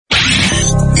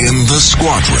in the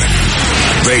squadron.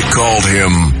 They called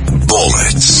him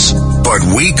Bullets, but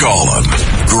we call him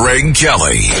Greg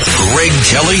Kelly. Greg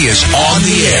Kelly is on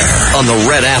the air on the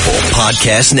Red Apple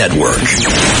Podcast Network.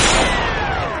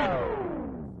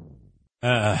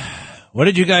 What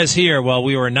did you guys hear while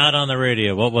we were not on the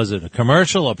radio? What was it? A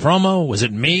commercial? A promo? Was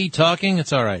it me talking?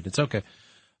 It's all right. It's okay.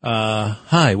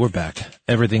 Hi, we're back.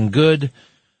 Everything good?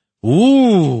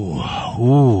 Ooh.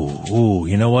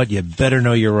 You know what? You better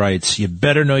know your rights. You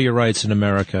better know your rights in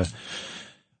America.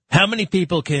 How many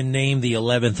people can name the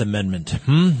 11th Amendment?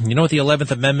 You know what the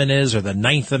 11th Amendment is, or the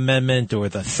 9th Amendment, or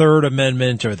the 3rd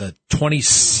Amendment, or the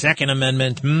 22nd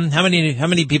Amendment? How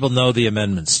many people know the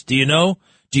amendments? Do you know?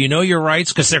 Do you know your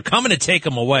rights? Because they're coming to take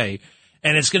them away,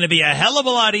 and it's going to be a hell of a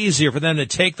lot easier for them to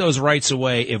take those rights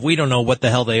away if we don't know what the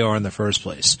hell they are in the first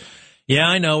place. Yeah,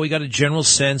 I know, we got a general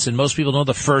sense, and most people know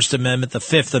the First Amendment, the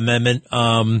Fifth Amendment,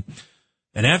 and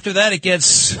after that it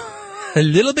gets a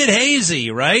little bit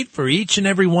hazy, right, for each and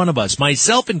every one of us,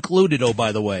 myself included, oh,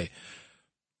 by the way.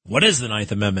 What is the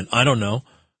Ninth Amendment? I don't know.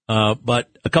 But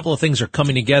a couple of things are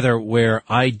coming together where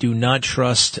I do not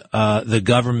trust the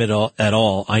government at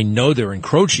all. I know they're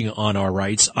encroaching on our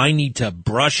rights. I need to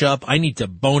brush up. I need to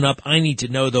bone up. I need to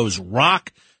know those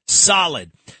rock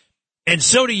solid. And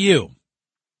so do you.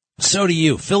 So do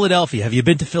you. Philadelphia. Have you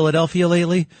been to Philadelphia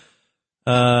lately?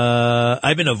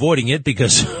 I've been avoiding it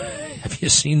because have you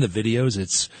seen the videos?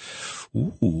 It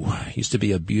used to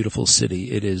be a beautiful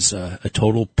city. It is a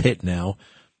total pit now.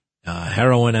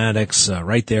 Heroin addicts,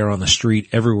 right there on the street,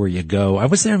 everywhere you go. I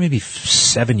was there maybe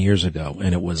 7 years ago,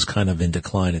 and it was kind of in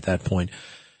decline at that point.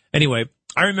 Anyway,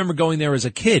 I remember going there as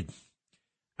a kid.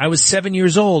 I was 7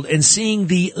 years old and seeing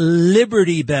the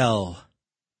Liberty Bell.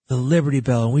 The Liberty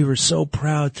Bell, and we were so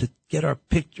proud to get our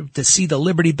picture, to see the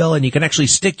Liberty Bell, and you can actually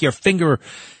stick your finger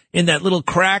in that little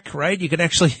crack, right? You can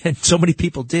actually, and so many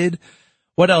people did.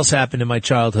 What else happened in my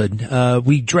childhood?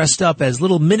 We dressed up as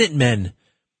little Minutemen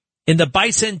in the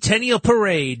Bicentennial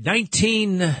Parade,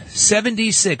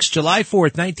 1976, July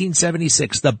 4th,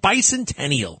 1976, the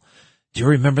Bicentennial. Do you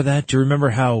remember that? Do you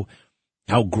remember how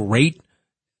great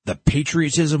the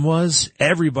patriotism was?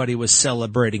 Everybody was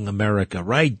celebrating America,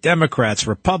 right? Democrats,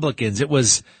 Republicans.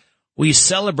 We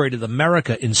celebrated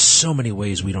America in so many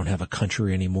ways. We don't have a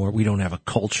country anymore. We don't have a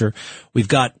culture. We've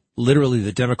got literally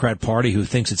the Democrat Party who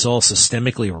thinks it's all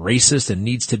systemically racist and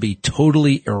needs to be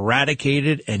totally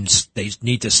eradicated, and they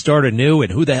need to start anew.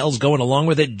 And who the hell's going along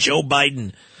with it? Joe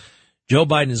Biden. Joe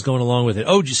Biden is going along with it.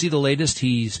 Oh, did you see the latest?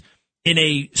 He's in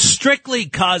a strictly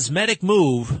cosmetic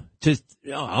move to,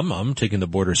 I'm taking the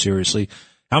border seriously.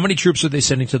 How many troops are they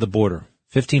sending to the border?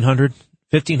 1,500?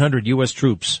 1,500 U.S.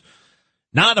 troops.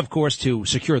 Not, of course, to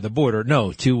secure the border.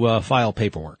 No, to file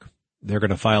paperwork. They're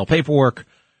going to file paperwork,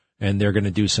 and they're going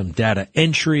to do some data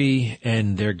entry,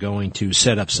 and they're going to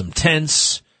set up some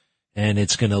tents, and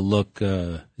it's going to look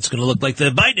like the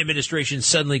Biden administration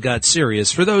suddenly got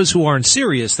serious. For those who aren't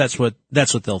serious, that's what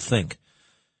they'll think.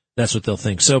 That's what they'll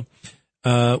think. So,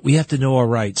 we have to know our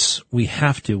rights. We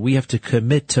have to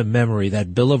commit to memory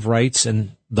that Bill of Rights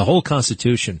and the whole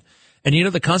Constitution. And you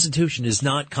know, the Constitution is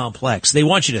not complex. They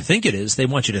want you to think it is. They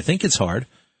want you to think it's hard.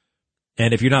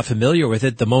 And if you're not familiar with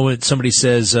it, the moment somebody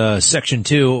says, Section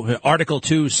 2, Article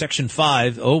 2, Section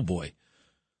 5, oh boy,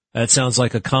 that sounds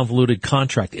like a convoluted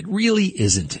contract. It really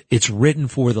isn't. It's written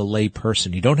for the lay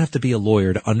person. You don't have to be a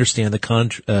lawyer to understand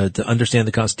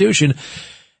the Constitution.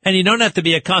 And you don't have to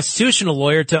be a constitutional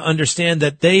lawyer to understand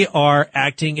that they are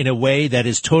acting in a way that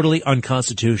is totally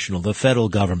unconstitutional, the federal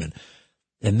government.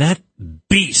 And that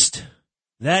beast,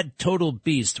 that total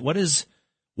beast, what is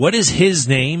his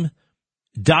name?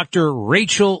 Dr.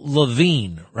 Rachel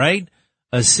Levine, right?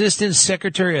 Assistant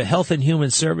Secretary of Health and Human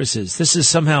Services. This is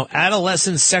somehow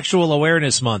Adolescent Sexual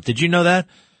Awareness Month. Did you know that?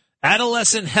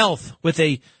 Adolescent health with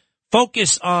a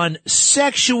focus on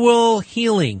sexual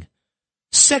healing.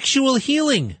 Sexual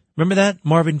healing. Remember that?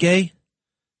 Marvin Gaye?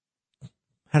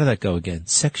 How did that go again?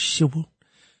 Sexual.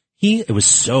 It was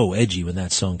so edgy when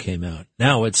that song came out.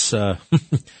 Now it's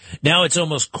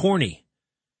almost corny.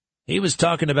 He was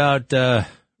talking about,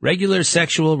 regular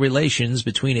sexual relations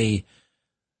between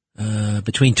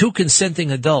two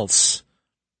consenting adults,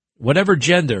 whatever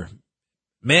gender,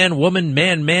 man,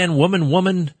 woman,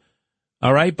 woman.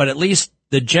 All right. But at least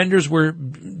the genders were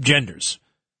genders.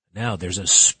 Now there's a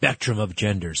spectrum of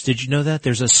genders. Did you know that?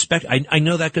 There's a I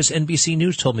know that because NBC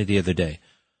News told me the other day.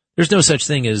 There's no such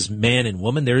thing as man and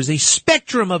woman. There is a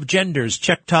spectrum of genders.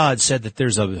 Chuck Todd said that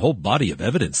there's a whole body of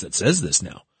evidence that says this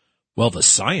now. Well, the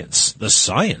science.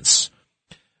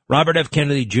 Robert F.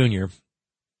 Kennedy Jr.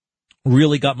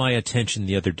 really got my attention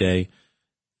the other day.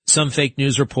 Some fake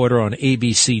news reporter on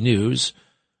ABC News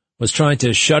was trying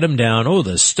to shut him down. Oh,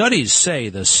 the studies say,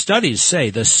 the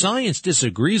science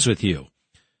disagrees with you.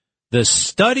 The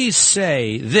studies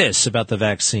say this about the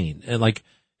vaccine. And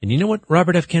you know what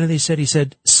Robert F. Kennedy said? He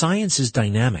said, science is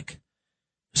dynamic.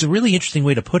 It's a really interesting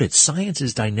way to put it. Science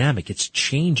is dynamic. It's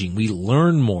changing. We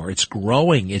learn more. It's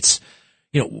growing. It's,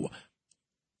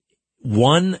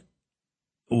 one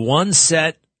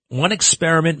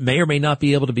experiment may or may not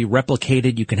be able to be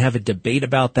replicated. You can have a debate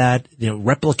about that.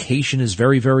 Replication is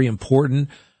very, very important.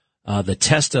 The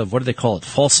test of, what do they call it?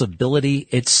 Falsibility.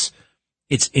 It's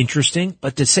interesting.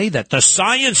 But to say that the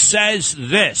science says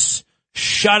this,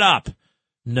 shut up.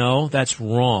 No, that's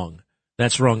wrong.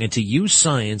 That's wrong. And to use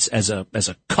science as a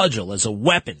cudgel, as a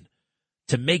weapon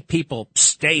to make people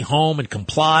stay home and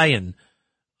comply. And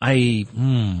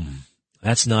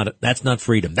that's not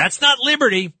freedom. That's not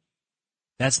liberty.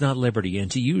 That's not liberty. And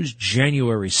to use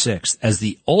January 6th as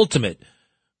the ultimate,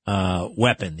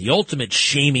 weapon, the ultimate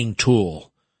shaming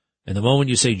tool. And the moment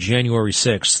you say January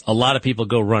 6th, a lot of people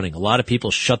go running. A lot of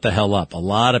people shut the hell up. A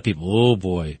lot of people, oh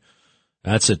boy.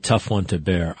 That's a tough one to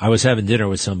bear. I was having dinner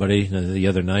with somebody the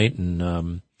other night,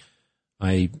 and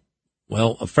a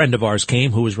friend of ours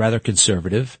came who was rather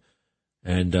conservative,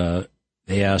 and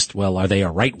they asked, well, are they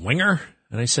a right-winger?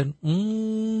 And I said,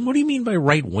 what do you mean by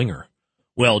right-winger?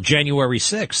 Well, January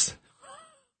 6th.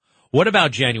 What about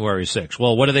January 6th?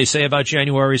 Well, what do they say about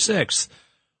January 6th?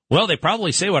 Well, they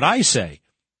probably say what I say,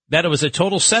 that it was a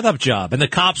total setup job, and the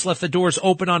cops left the doors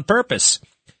open on purpose.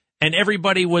 And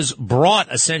everybody was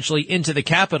brought essentially into the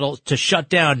Capitol to shut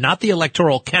down not the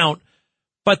electoral count,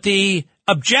 but the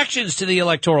objections to the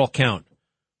electoral count.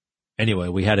 Anyway,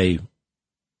 we had a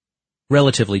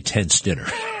relatively tense dinner.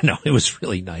 No, it was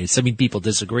really nice. I mean, people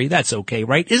disagree. That's okay,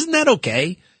 right? Isn't that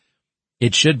okay?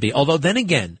 It should be. Although then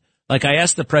again, like I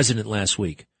asked the president last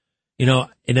week, in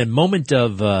a moment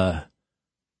of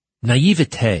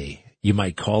naivete, you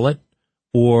might call it,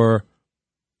 or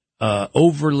I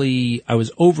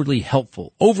was overly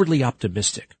helpful, overly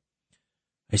optimistic.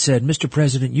 I said, Mr.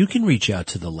 President, you can reach out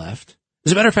to the left.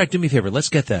 As a matter of fact, do me a favor. Let's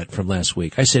get that from last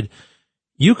week. I said,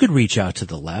 you could reach out to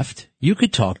the left. You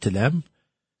could talk to them.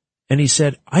 And he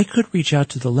said, I could reach out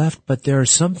to the left, but there are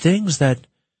some things that,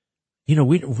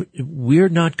 we're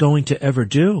not going to ever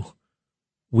do.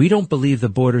 We don't believe the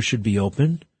border should be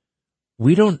open.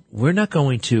 We're not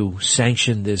going to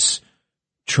sanction this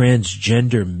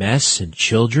transgender mess and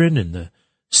children and the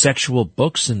sexual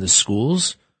books in the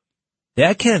schools.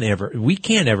 We can't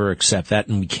ever accept that,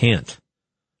 and we can't.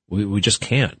 We just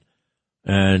can't.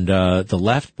 And the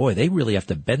left, boy, they really have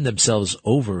to bend themselves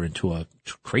over into a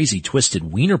crazy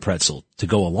twisted wiener pretzel to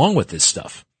go along with this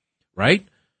stuff, right?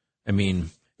 I mean,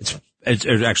 it's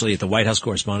actually at the White House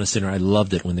Correspondents' Dinner, I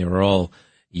loved it when they were all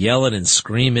yelling and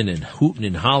screaming and hooting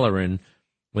and hollering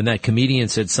when that comedian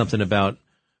said something about,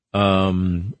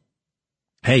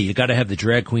 hey, you got to have the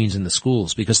drag queens in the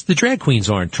schools, because the drag queens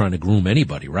aren't trying to groom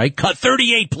anybody, right? Cut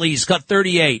 38, please. Cut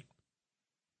 38.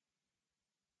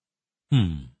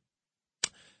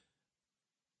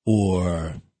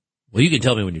 Or, well, you can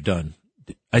tell me when you're done.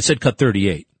 I said cut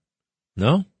 38.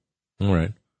 No? All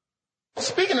right.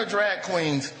 Speaking of drag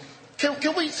queens,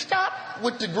 can we stop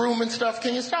with the grooming stuff?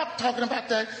 Can you stop talking about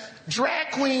that?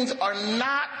 Drag queens are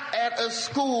not at a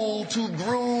school to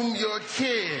groom your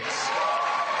kids.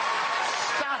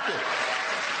 Stop it.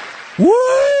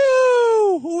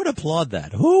 Woo! Who would applaud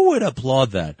that? Who would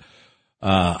applaud that?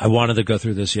 I wanted to go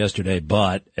through this yesterday,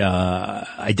 but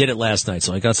I did it last night,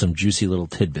 so I got some juicy little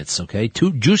tidbits, okay?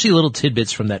 2 juicy little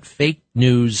tidbits from that fake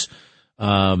news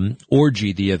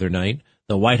orgy the other night,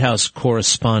 the White House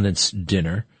Correspondents'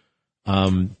 Dinner.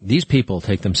 These people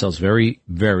take themselves very,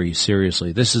 very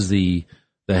seriously. This is the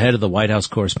head of the White House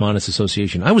Correspondents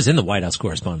Association. I was in the White House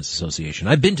Correspondents Association.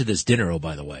 I've been to this dinner, oh,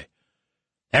 by the way.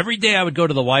 Every day I would go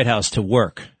to the White House to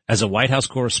work as a White House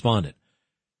correspondent.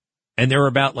 And there were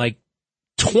about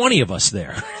 20 of us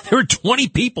there. There were 20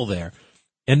 people there.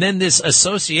 And then this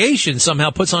association somehow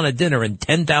puts on a dinner and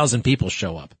 10,000 people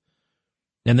show up.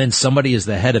 And then somebody is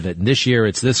the head of it. And this year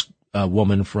it's this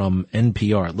woman from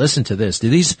NPR. Listen to this. Do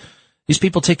these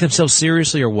people take themselves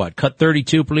seriously or what? Cut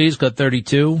 32, please. Cut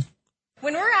 32.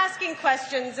 When we're asking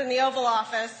questions in the Oval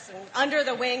Office, and under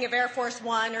the wing of Air Force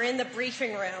One, or in the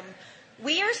briefing room,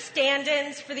 we are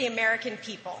stand-ins for the American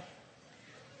people.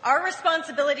 Our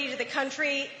responsibility to the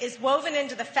country is woven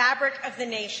into the fabric of the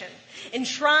nation,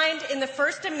 enshrined in the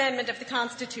First Amendment of the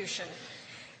Constitution.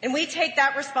 And we take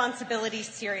that responsibility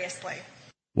seriously.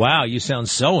 Wow, you sound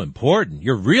so important.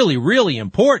 You're really, really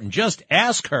important. Just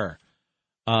ask her.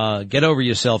 Get over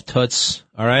yourself, toots,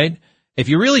 all right? If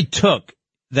you really took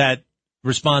that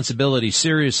responsibility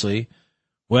seriously,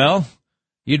 well,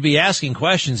 you'd be asking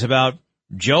questions about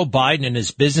Joe Biden and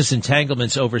his business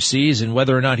entanglements overseas and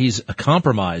whether or not he's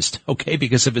compromised, okay,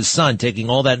 because of his son taking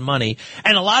all that money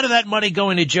and a lot of that money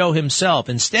going to Joe himself.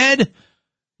 Instead,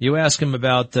 you ask him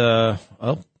about, I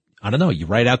don't know, you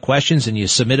write out questions and you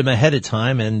submit them ahead of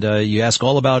time and you ask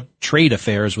all about trade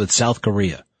affairs with South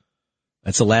Korea.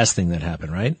 That's the last thing that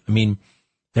happened, right? I mean,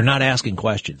 they're not asking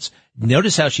questions.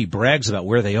 Notice how she brags about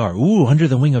where they are. Ooh, under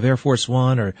the wing of Air Force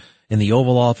One or in the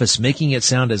Oval Office, making it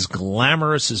sound as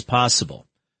glamorous as possible.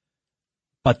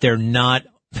 But they're not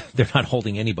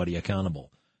holding anybody accountable.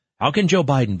 How can Joe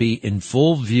Biden be in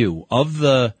full view of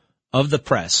the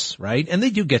press, right? And they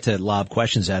do get to lob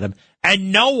questions at him.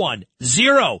 And no one,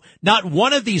 zero, not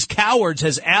one of these cowards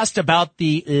has asked about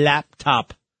the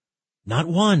laptop. Not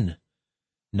one.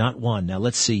 Not one. Now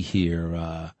let's see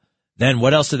here. Then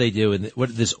what else do they do?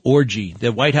 What this orgy?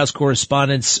 The White House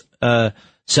correspondents'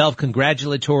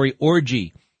 self-congratulatory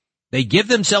orgy. They give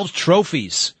themselves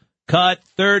trophies. Cut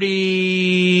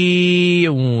 30.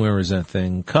 Where is that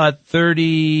thing? Cut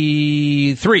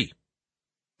 33.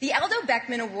 The Aldo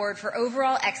Beckman Award for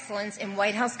Overall Excellence in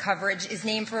White House Coverage is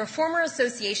named for a former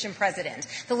association president,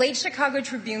 the late Chicago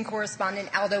Tribune correspondent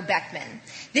Aldo Beckman.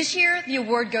 This year, the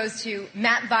award goes to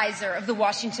Matt Visor of The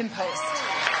Washington Post.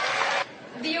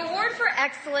 The award for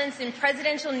excellence in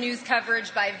presidential news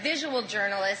coverage by visual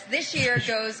journalists this year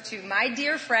goes to my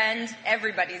dear friend,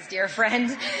 everybody's dear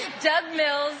friend, Doug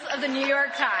Mills of The New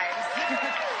York Times.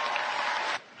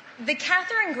 The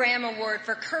Katharine Graham Award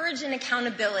for Courage and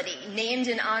Accountability, named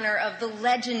in honor of the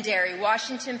legendary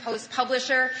Washington Post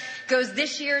publisher, goes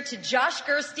this year to Josh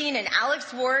Gerstein and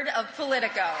Alex Ward of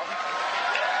Politico.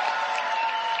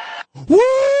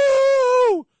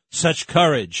 Woo! Such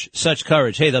courage, such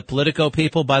courage. Hey, the Politico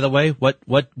people, by the way,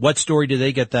 what story did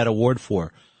they get that award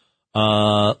for?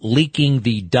 Leaking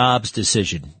the Dobbs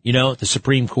decision. You know, the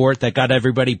Supreme Court that got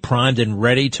everybody primed and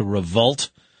ready to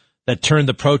revolt, that turned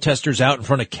the protesters out in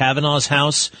front of Kavanaugh's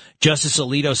house. Justice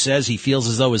Alito says he feels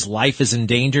as though his life is in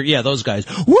danger. Yeah, those guys.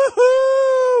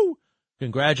 Woohoo!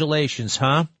 Congratulations,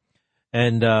 huh?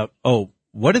 And,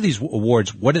 what are these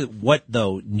awards? What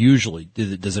though, usually,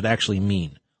 does it actually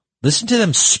mean? Listen to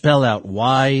them spell out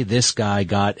why this guy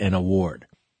got an award.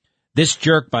 This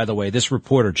jerk, by the way, this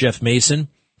reporter, Jeff Mason,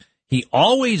 he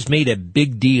always made a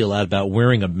big deal out about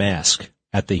wearing a mask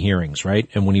at the hearings, right?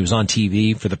 And when he was on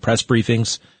TV for the press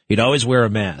briefings, he'd always wear a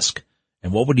mask.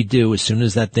 And what would he do as soon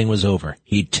as that thing was over?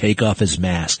 He'd take off his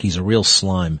mask. He's a real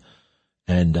slime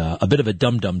and a bit of a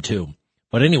dum-dum, too.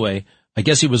 But anyway, I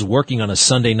guess he was working on a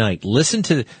Sunday night. Listen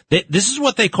to this is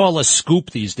what they call a scoop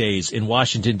these days in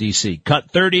Washington, D.C. Cut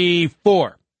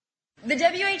 34. The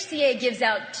WHCA gives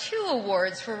out 2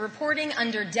 awards for reporting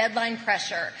under deadline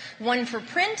pressure, one for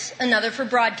print, another for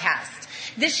broadcast.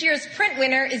 This year's print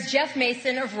winner is Jeff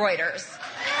Mason of Reuters.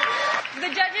 The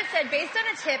judges said, based on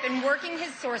a tip and working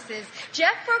his sources,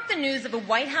 Jeff broke the news of a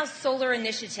White House solar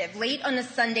initiative late on a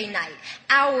Sunday night,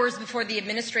 hours before the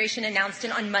administration announced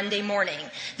it on Monday morning.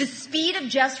 The speed of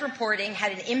Jeff's reporting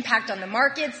had an impact on the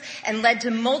markets and led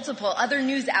to multiple other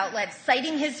news outlets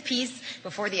citing his piece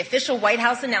before the official White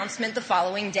House announcement the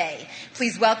following day.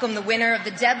 Please welcome the winner of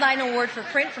the Deadline Award for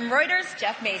Print from Reuters,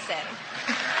 Jeff Mason.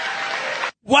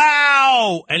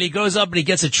 Wow! And he goes up and he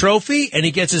gets a trophy and he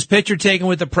gets his picture taken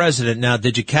with the president. Now,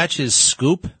 did you catch his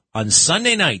scoop? On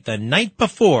Sunday night, the night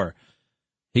before,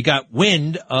 he got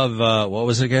wind of, what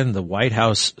was it again? The White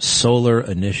House Solar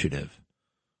Initiative.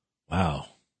 Wow.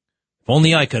 If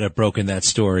only I could have broken that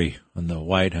story on the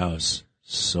White House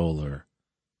Solar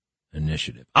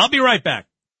Initiative. I'll be right back.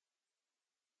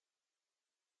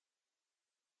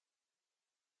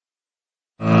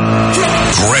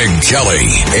 Greg Kelly,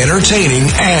 entertaining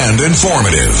and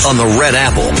informative on the Red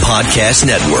Apple Podcast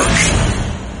Network.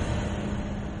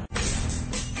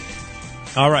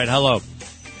 All right, hello.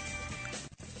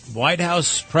 White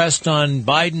House pressed on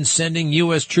Biden sending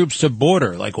U.S. troops to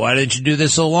border. Like, why didn't you do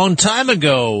this a long time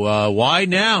ago? Why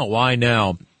now? Why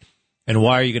now? And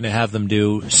why are you going to have them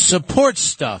do support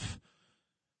stuff?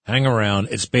 Hang around.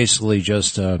 It's basically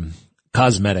just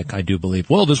cosmetic, I do believe.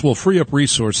 Well, this will free up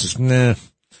resources. Nah.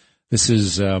 This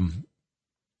is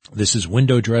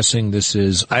window dressing.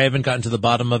 I haven't gotten to the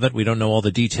bottom of it. We don't know all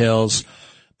the details,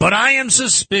 but I am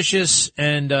suspicious.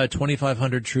 And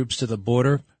 2,500 troops to the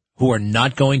border who are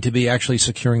not going to be actually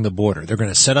securing the border. They're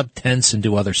going to set up tents and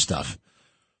do other stuff.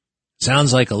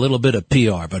 Sounds like a little bit of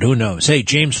PR, but who knows? Hey,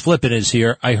 James Flippin is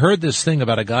here. I heard this thing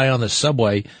about a guy on the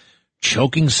subway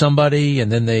choking somebody and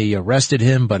then they arrested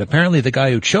him, but apparently the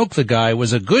guy who choked the guy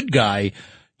was a good guy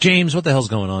James, what the hell's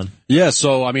going on? Yeah,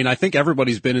 so, I mean, I think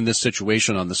everybody's been in this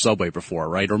situation on the subway before,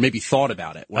 right? Or maybe thought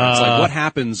about it. Where it's like, what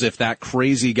happens if that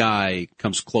crazy guy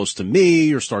comes close to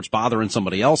me or starts bothering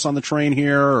somebody else on the train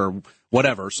here or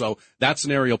whatever? So that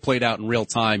scenario played out in real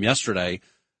time yesterday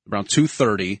around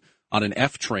 2:30 on an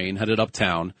F train headed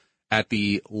uptown at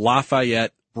the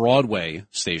Lafayette Broadway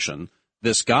station.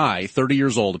 This guy, 30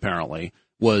 years old apparently,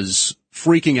 was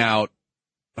freaking out,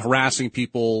 harassing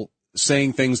people,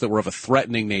 saying things that were of a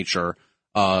threatening nature.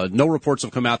 No reports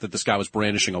have come out that this guy was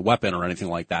brandishing a weapon or anything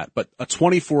like that. But a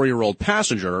 24-year-old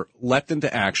passenger leapt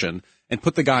into action and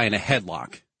put the guy in a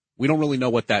headlock. We don't really know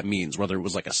what that means, whether it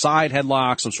was like a side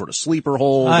headlock, some sort of sleeper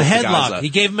hold. A headlock. He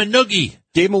gave him a noogie.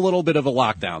 Gave him a little bit of a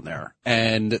lockdown there.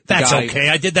 And that's okay.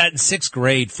 I did that in 6th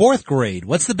grade, 4th grade.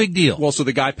 What's the big deal? Well, so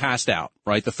the guy passed out,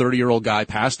 right? The 30-year-old guy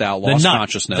passed out, lost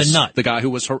consciousness. The guy who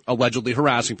was allegedly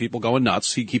harassing people, going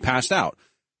nuts, he passed out.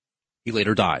 He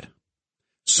later died.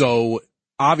 So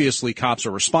obviously cops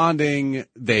are responding.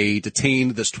 They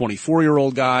detained this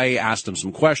 24-year-old guy, asked him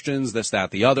some questions, this,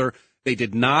 that, the other. They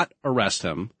did not arrest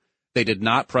him. They did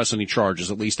not press any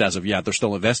charges, at least as of yet. They're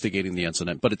still investigating the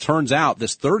incident. But it turns out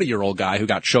this 30-year-old guy who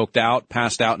got choked out,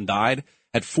 passed out, and died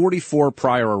had 44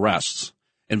 prior arrests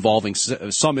involving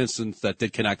some incidents that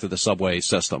did connect to the subway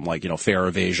system, like, fare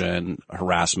evasion,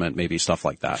 harassment, maybe stuff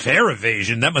like that. Fare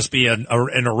evasion? That must be an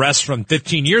arrest from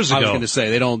 15 years ago. I was going to say,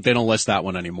 they don't list that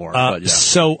one anymore. But yeah.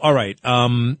 So, all right.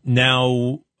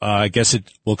 Now, I guess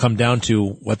it will come down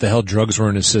to what the hell drugs were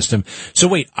in his system. So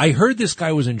wait, I heard this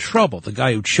guy was in trouble, the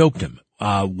guy who choked him.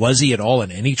 Was he at all in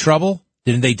any trouble?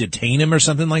 Didn't they detain him or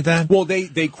something like that? Well,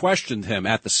 they questioned him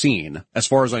at the scene. As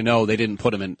far as I know, they didn't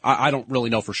put him in. I don't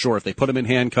really know for sure if they put him in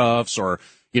handcuffs or,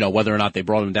 whether or not they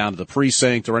brought him down to the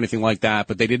precinct or anything like that.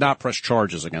 But they did not press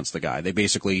charges against the guy. They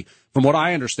basically, from what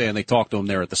I understand, they talked to him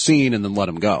there at the scene and then let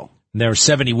him go. There were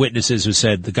 70 witnesses who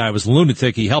said the guy was a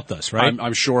lunatic. He helped us, right?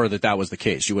 I'm sure that was the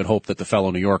case. You would hope that the fellow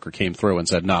New Yorker came through and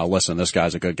said, no, listen, this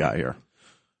guy's a good guy here.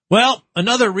 Well,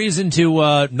 another reason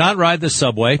to not ride the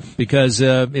subway, because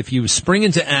if you spring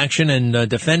into action and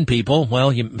defend people,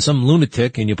 well, some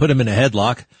lunatic, and you put him in a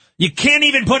headlock. You can't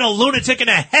even put a lunatic in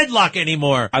a headlock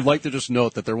anymore. I'd like to just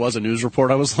note that there was a news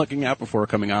report I was looking at before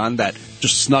coming on that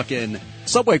just snuck in.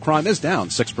 Subway crime is down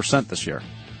 6% this year.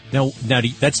 Now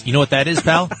that's, you know what that is,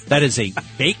 pal? That is a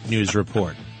fake news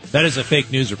report. That is a fake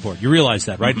news report. You realize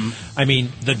that, right? Mm-hmm. I mean,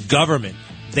 the government,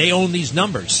 they own these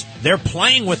numbers. They're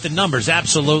playing with the numbers,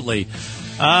 absolutely.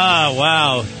 Ah,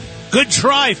 wow. Good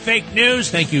try, fake news.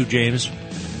 Thank you, James.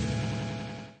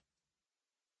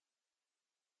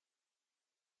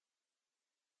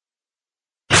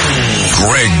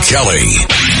 Greg Kelly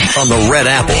on the Red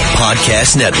Apple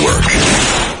Podcast Network.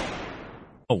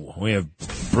 Oh, we have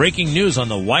breaking news on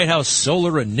the White House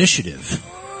Solar Initiative.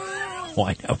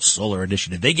 White House Solar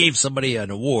Initiative. They gave somebody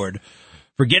an award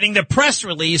for getting the press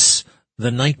release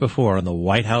the night before on the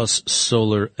White House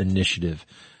Solar Initiative.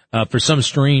 For some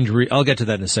strange I'll get to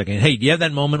that in a second. Hey, do you have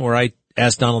that moment where I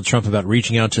asked Donald Trump about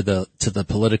reaching out to the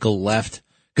political left?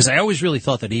 Because I always really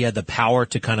thought that he had the power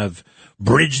to kind of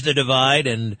bridge the divide,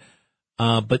 and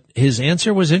but his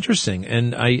answer was interesting,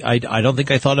 and I don't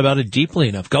think I thought about it deeply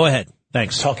enough. Go ahead.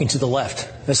 Thanks. Talking to the left.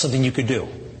 That's something you could do.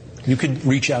 You could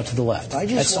reach out to the left. I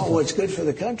just want what's good for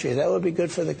the country. That would be good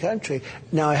for the country.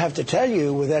 Now, I have to tell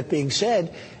you, with that being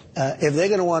said, if they're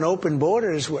going to want open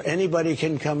borders where anybody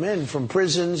can come in from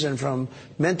prisons and from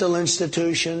mental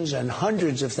institutions and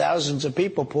hundreds of thousands of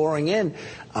people pouring in,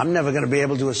 I'm never going to be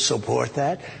able to support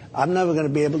that. I'm never going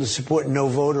to be able to support no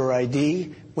voter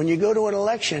ID. When you go to an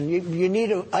election, you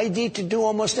need an ID to do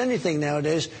almost anything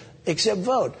nowadays except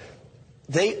vote.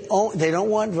 They don't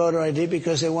want voter ID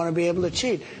because they want to be able to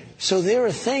cheat. So there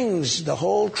are things, the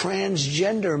whole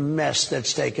transgender mess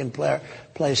that's taken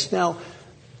place. Now,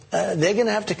 they're going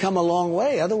to have to come a long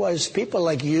way. Otherwise, people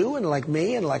like you and like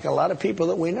me and like a lot of people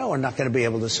that we know are not going to be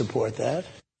able to support that.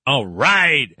 All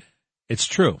right. It's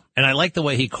true. And I like the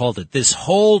way he called it. This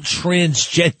whole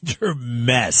transgender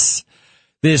mess.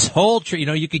 This whole,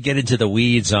 you could get into the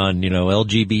weeds on,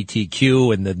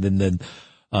 LGBTQ and then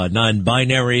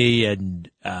non-binary and,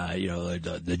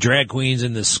 the drag queens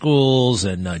in the schools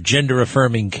and, gender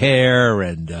affirming care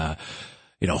and,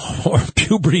 or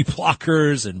puberty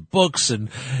blockers and books and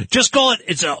just call it,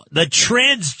 the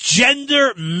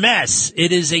transgender mess.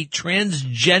 It is a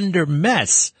transgender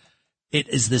mess. It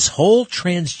is this whole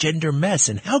transgender mess.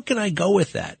 And how can I go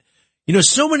with that?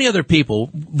 So many other people,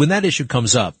 when that issue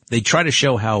comes up, they try to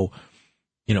show how,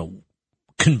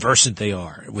 conversant they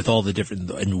are with all the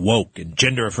different, and woke and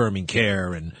gender affirming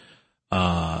care and,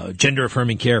 gender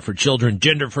affirming care for children,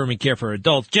 gender affirming care for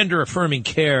adults, gender affirming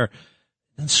care.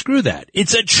 And screw that.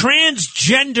 It's a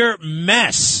transgender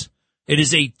mess. It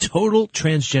is a total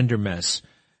transgender mess.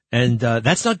 And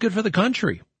that's not good for the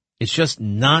country. It's just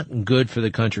not good for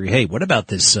the country. Hey, what about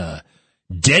this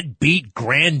deadbeat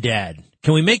granddad?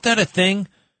 Can we make that a thing?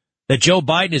 That Joe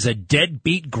Biden is a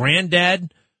deadbeat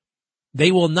granddad?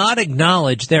 They will not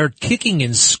acknowledge they're kicking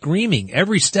and screaming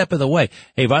every step of the way.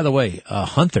 Hey, by the way,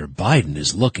 Hunter Biden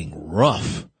is looking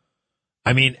rough.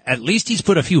 I mean, at least he's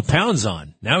put a few pounds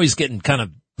on. Now he's getting kind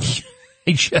of,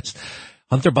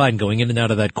 Hunter Biden going in and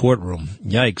out of that courtroom.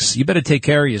 Yikes. You better take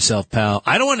care of yourself, pal.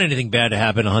 I don't want anything bad to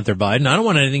happen to Hunter Biden. I don't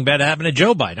want anything bad to happen to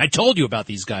Joe Biden. I told you about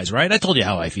these guys, right? I told you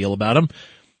how I feel about them.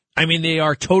 I mean, they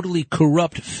are totally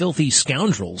corrupt, filthy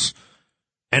scoundrels.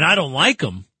 And I don't like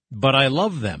them, but I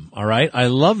love them, all right? I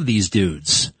love these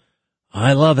dudes.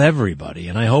 I love everybody.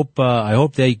 And I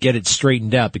hope they get it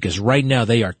straightened out, because right now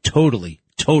they are totally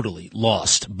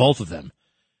lost, both of them.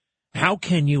 How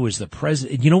can you, as the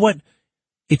president, you know what?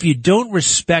 If you don't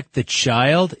respect the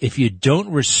child, if you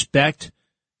don't respect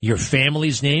your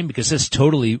family's name, because this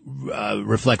totally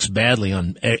reflects badly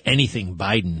on anything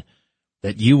Biden,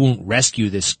 that you won't rescue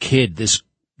this kid, this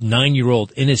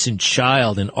 9-year-old innocent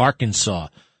child in Arkansas.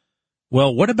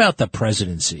 Well, what about the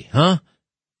presidency, huh?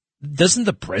 Doesn't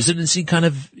the presidency kind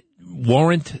of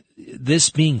warrant this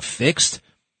being fixed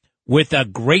with a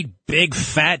great big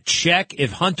fat check?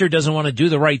 If Hunter doesn't want to do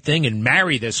the right thing and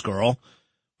marry this girl,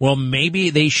 well, maybe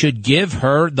they should give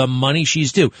her the money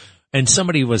she's due. And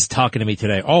somebody was talking to me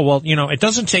today. Oh, well, you know, it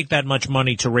doesn't take that much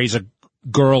money to raise a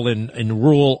girl in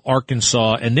rural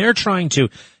Arkansas. And they're trying to,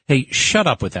 hey, shut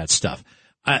up with that stuff.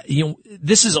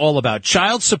 This is all about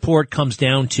child support. Comes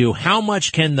down to how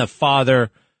much can the father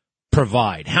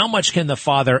provide? How much can the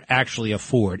father actually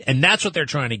afford? And that's what they're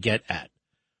trying to get at.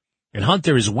 And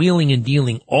Hunter is wheeling and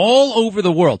dealing all over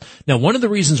the world. Now, one of the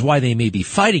reasons why they may be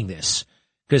fighting this,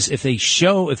 because if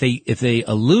they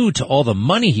allude to all the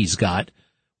money he's got,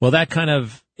 well, that kind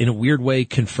of, in a weird way,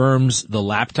 confirms the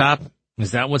laptop.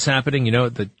 Is that what's happening? You know,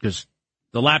 because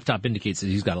the laptop indicates that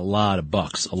he's got a lot of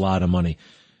bucks, a lot of money.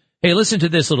 Hey, listen to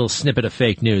this little snippet of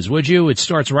fake news, would you? It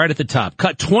starts right at the top.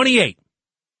 Cut 28.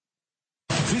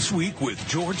 This Week with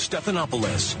George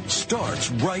Stephanopoulos starts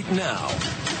right now.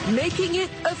 Making it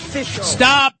official.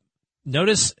 Stop!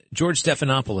 Notice George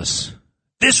Stephanopoulos.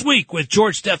 This Week with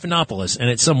George Stephanopoulos, and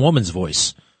it's some woman's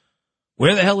voice.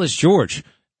 Where the hell is George?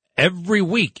 Every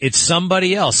week it's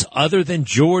somebody else other than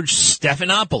George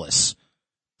Stephanopoulos.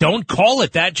 Don't call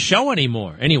it that show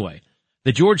anymore. Anyway,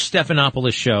 the George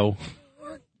Stephanopoulos show,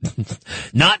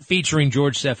 not featuring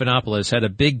George Stephanopoulos, had a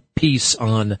big piece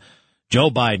on Joe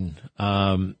Biden.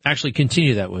 Actually,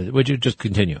 continue that. Would you just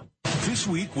continue? This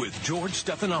Week with George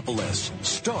Stephanopoulos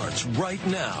starts right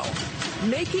now.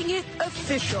 Making it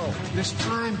official. It's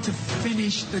time to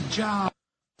finish the job.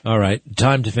 All right,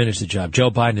 time to finish the job. Joe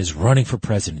Biden is running for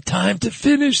president. Time to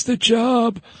finish the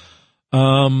job.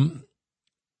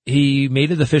 He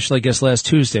made it official, I guess, last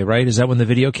Tuesday, right? Is that when the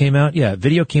video came out? Yeah,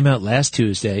 video came out last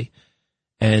Tuesday,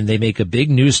 and they make a big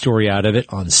news story out of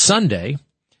it on Sunday,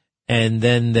 and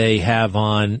then they're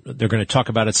going to talk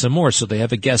about it some more, so they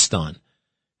have a guest on.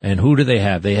 And who do they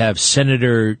have? They have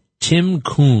Senator Tim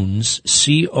Coons,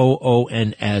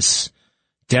 C-O-O-N-S,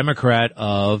 Democrat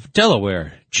of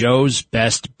Delaware, Joe's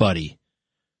best buddy.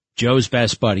 Joe's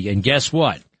best buddy. And guess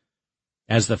what?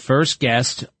 As the first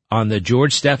guest on the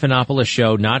George Stephanopoulos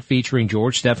show, not featuring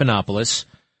George Stephanopoulos,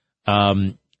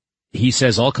 he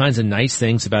says all kinds of nice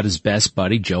things about his best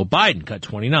buddy, Joe Biden. Cut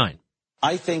 29.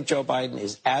 I think Joe Biden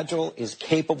is agile, is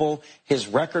capable. His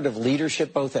record of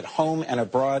leadership, both at home and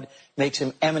abroad, makes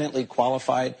him eminently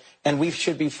qualified. And we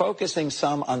should be focusing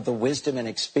some on the wisdom and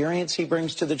experience he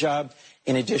brings to the job,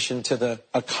 in addition to the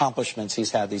accomplishments he's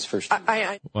had these first 2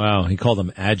 years. Wow, he called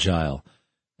him agile.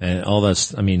 And all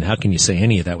this, I mean, how can you say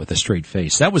any of that with a straight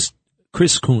face? That was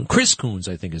Chris Coons. Chris Coons,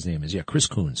 I think his name is. Yeah, Chris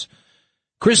Coons.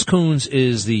 Chris Coons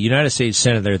is the United States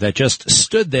Senator that just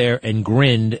stood there and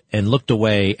grinned and looked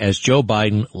away as Joe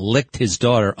Biden licked his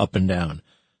daughter up and down.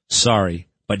 Sorry,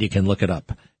 but you can look it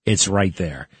up. It's right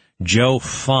there. Joe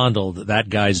fondled that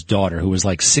guy's daughter, who was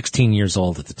like 16 years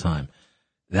old at the time.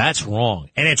 That's wrong.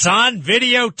 And it's on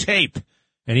videotape.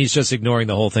 And he's just ignoring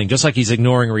the whole thing, just like he's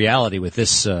ignoring reality with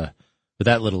this, with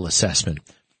that little assessment.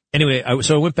 Anyway,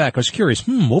 so I went back. I was curious.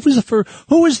 Who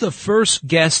was the first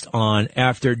guest on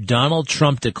after Donald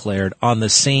Trump declared on the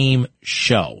same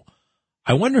show?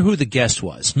 I wonder who the guest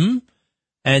was.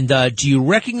 And, do you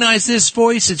recognize this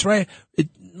voice? It's right.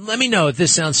 Let me know if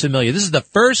this sounds familiar. This is the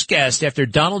first guest after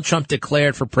Donald Trump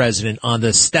declared for president on the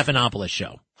Stephanopoulos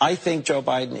show. I think Joe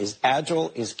Biden is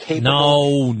agile, is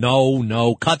capable.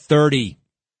 No. Cut 30.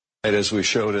 As we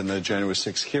showed in the January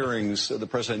 6 hearings, the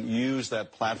president used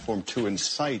that platform to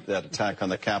incite that attack on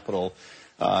the Capitol.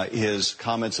 His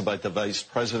comments about the vice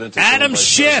president, Adam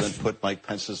Schiff, put Mike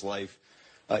Pence's life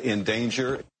in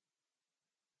danger.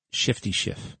 Shifty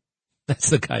Schiff.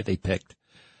 That's the guy they picked.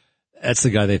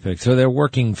 So they're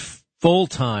working full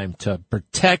time to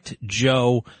protect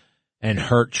Joe and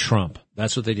hurt Trump.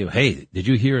 That's what they do. Hey, did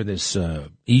you hear this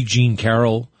E. Jean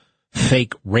Carroll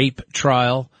fake rape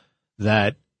trial?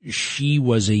 That she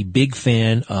was a big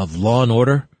fan of Law and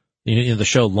Order, the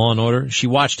show Law and Order. She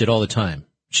watched it all the time.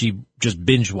 She just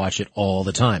binge watched it all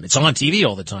the time. It's on TV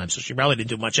all the time, so she probably didn't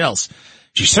do much else.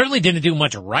 She certainly didn't do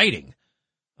much writing.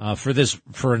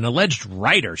 For an alleged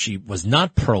writer, she was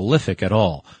not prolific at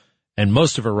all. And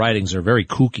most of her writings are very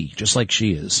kooky, just like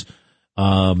she is.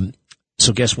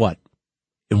 So guess what?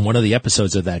 In one of the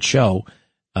episodes of that show,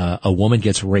 a woman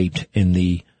gets raped in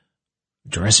the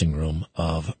dressing room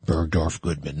of Bergdorf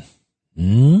Goodman.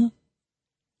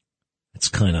 It's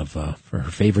kind of, for her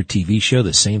favorite TV show,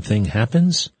 the same thing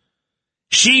happens.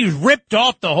 She ripped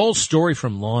off the whole story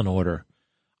from Law and Order.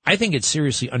 I think it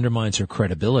seriously undermines her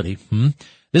credibility.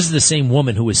 This is the same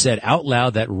woman who has said out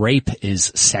loud that rape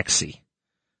is sexy.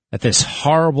 That this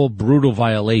horrible, brutal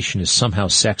violation is somehow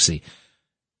sexy.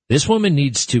 This woman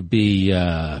needs to be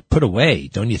put away,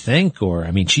 don't you think? Or,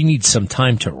 she needs some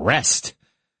time to rest.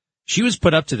 She was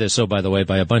put up to this, by the way,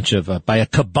 by by a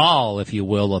cabal, if you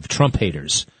will, of Trump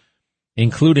haters,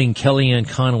 including Kellyanne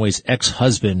Conway's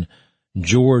ex-husband,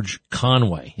 George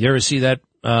Conway. You ever see that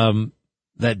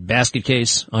basket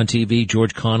case on TV?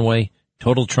 George Conway,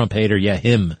 total Trump hater. Yeah,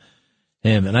 him.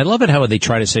 And I love it how they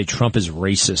try to say Trump is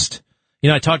racist.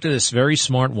 I talked to this very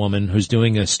smart woman who's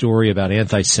doing a story about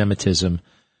anti-Semitism,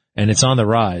 and it's on the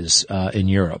rise in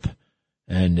Europe,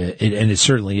 and it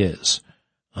certainly is.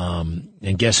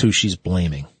 And guess who she's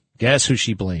blaming? Guess who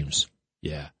she blames?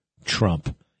 Yeah,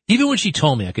 Trump. Even when she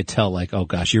told me, I could tell, oh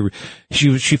gosh,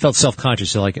 she felt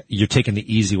self-conscious, you're taking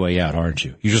the easy way out, aren't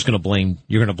you? You're going to blame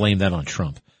that on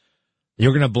Trump.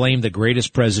 You're going to blame the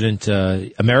greatest president,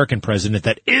 American president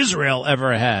that Israel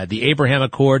ever had, the Abraham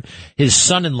Accord. His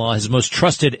son-in-law, his most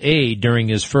trusted aide during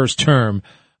his first term,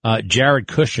 Jared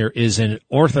Kushner, is an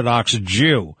Orthodox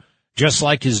Jew, just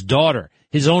like his daughter.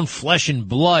 His own flesh and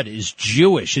blood is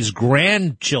Jewish. His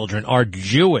grandchildren are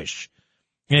Jewish.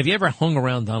 And if you ever hung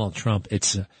around Donald Trump,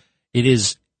 it's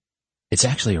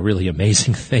actually a really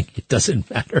amazing thing. It doesn't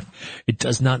matter. It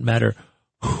does not matter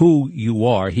who you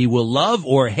are. He will love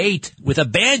or hate with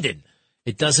abandon.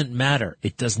 It doesn't matter.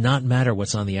 It does not matter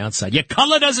what's on the outside. Your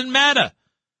color doesn't matter.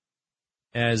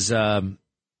 As the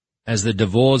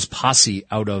DeVos posse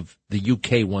out of the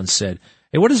UK once said.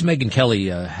 Hey, what does Megyn Kelly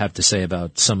have to say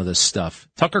about some of this stuff?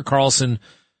 Tucker Carlson,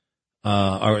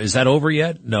 is that over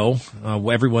yet? No.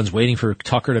 Everyone's waiting for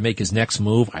Tucker to make his next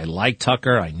move. I like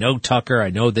Tucker. I know Tucker.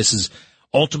 I know I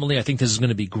think this is going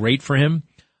to be great for him.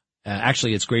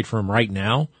 Actually, it's great for him right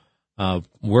now.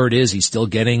 Word is he's still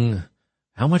getting,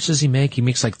 how much does he make? He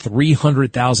makes like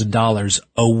 $300,000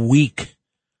 a week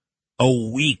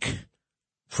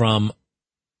from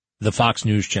the Fox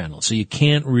News channel. So you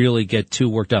can't really get too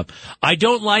worked up. I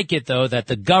don't like it, though, that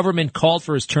the government called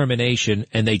for his termination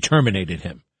and they terminated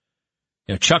him.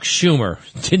 Chuck Schumer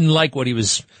didn't like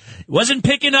wasn't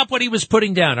picking up what he was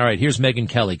putting down. All right, here's Megyn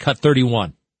Kelly, cut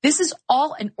 31. This is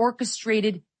all an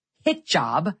orchestrated hit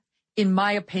job, in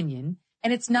my opinion,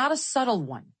 and it's not a subtle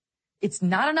one. It's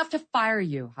not enough to fire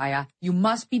you, Haya. You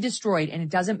must be destroyed, and it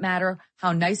doesn't matter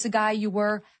how nice a guy you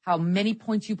were, how many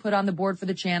points you put on the board for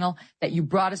the channel, that you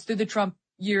brought us through the Trump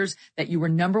years, that you were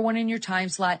number one in your time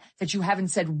slot, that you haven't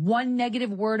said one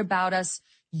negative word about us.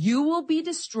 You will be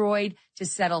destroyed to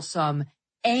settle some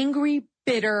angry,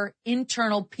 bitter,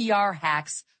 internal PR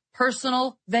hacks,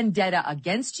 personal vendetta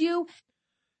against you.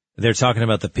 They're talking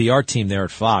about the PR team there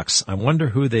at Fox. I wonder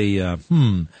who they,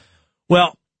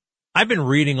 Well, I've been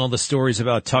reading all the stories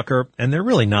about Tucker, and they're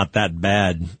really not that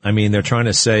bad. They're trying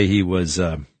to say he was,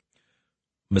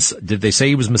 did they say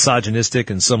he was misogynistic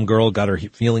and some girl got her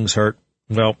feelings hurt?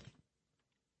 Well,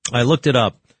 I looked it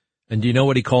up, and do you know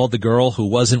what he called the girl who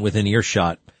wasn't within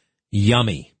earshot?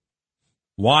 Yummy.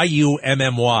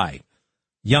 Y-U-M-M-Y.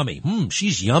 Yummy.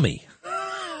 She's yummy.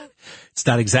 It's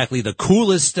not exactly the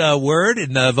coolest word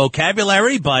in the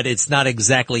vocabulary, but it's not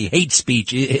exactly hate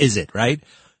speech, is it, right?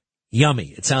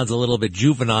 Yummy. It sounds a little bit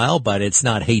juvenile, but it's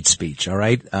not hate speech, all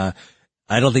right? I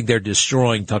don't think they're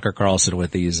destroying Tucker Carlson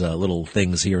with these little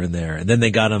things here and there. And then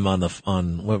they got him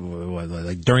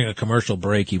during a commercial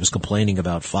break, he was complaining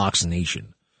about Fox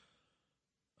Nation.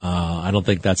 I don't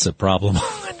think that's a problem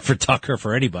for Tucker,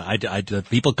 for anybody.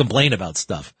 People complain about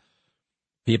stuff.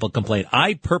 People complain.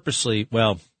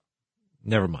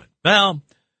 never mind. Well,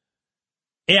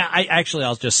 yeah,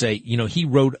 I'll just say, he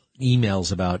wrote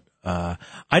emails about,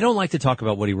 I don't like to talk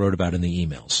about what he wrote about in the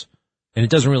emails. And it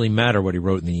doesn't really matter what he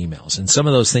wrote in the emails. And some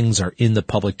of those things are in the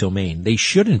public domain. They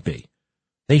shouldn't be.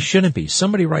 They shouldn't be.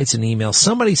 Somebody writes an email.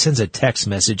 Somebody sends a text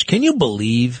message. Can you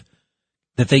believe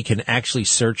that they can actually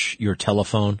search your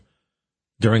telephone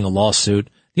during a lawsuit?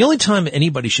 The only time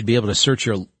anybody should be able to search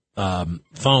your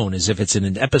phone is if it's in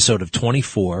an episode of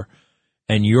 24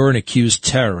 and you're an accused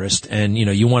terrorist and,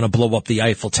 you want to blow up the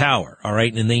Eiffel Tower, all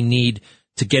right? And they need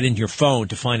to get in your phone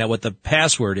to find out what the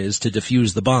password is to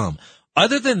defuse the bomb.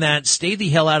 Other than that, stay the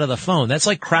hell out of the phone. That's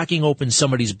like cracking open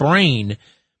somebody's brain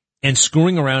and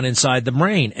screwing around inside the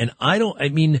brain. And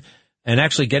and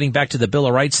actually getting back to the Bill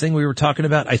of Rights thing we were talking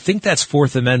about, I think that's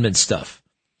Fourth Amendment stuff.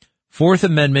 Fourth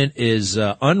Amendment is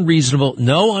no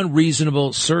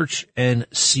unreasonable search and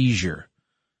seizure.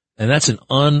 And that's an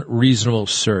unreasonable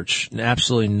search.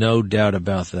 Absolutely no doubt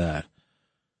about that.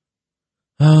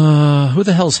 Who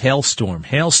the hell's Hailstorm?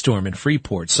 Hailstorm in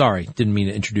Freeport. Sorry, didn't mean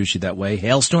to introduce you that way.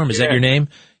 Hailstorm, is that your name?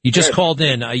 You just called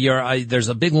in. There's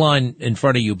a big line in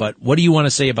front of you, but what do you want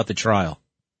to say about the trial?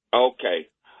 Okay.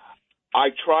 I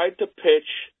tried to pitch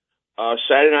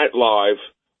Saturday Night Live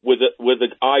with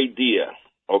an idea.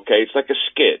 Okay, it's like a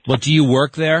skit. Well, do you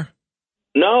work there?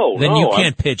 No. Then you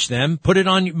can't pitch them. Put it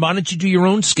on. Why don't you do your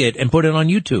own skit and put it on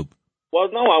YouTube? Well,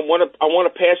 no, I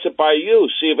want to pass it by you,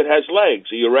 see if it has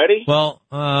legs. Are you ready? Well,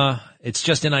 it's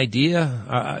just an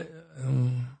idea.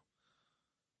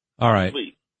 All right.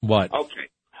 Please. What? Okay.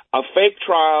 A fake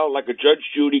trial, like a Judge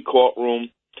Judy courtroom,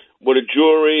 with a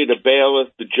jury, the bailiff,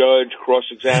 the judge,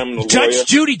 cross-examine the lawyer. Judge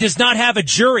Judy does not have a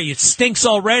jury. It stinks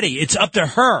already. It's up to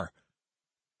her.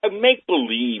 A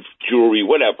make-believe jury,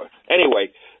 whatever.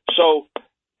 Anyway, so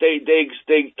they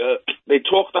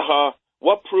talk to her.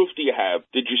 What proof do you have?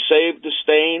 Did you save the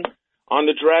stain on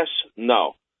the dress?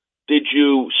 No. Did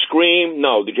you scream?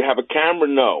 No. Did you have a camera?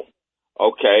 No.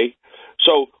 Okay.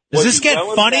 So does this get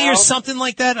funny or something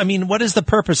like that? I mean, what is the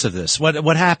purpose of this?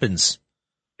 What happens?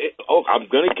 I'm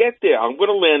going to get there. I'm going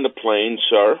to land the plane,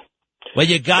 sir. Well,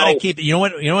 you got to keep it. You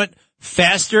know what?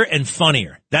 Faster and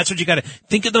funnier. That's what you got to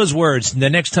think of those words the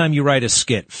next time you write a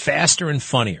skit. Faster and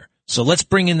funnier. So let's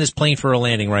bring in this plane for a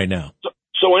landing right now.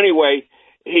 So anyway,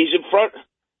 he's in front.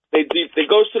 They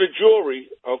goes to the jury,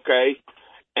 okay,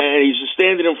 and he's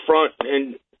standing in front,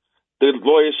 and the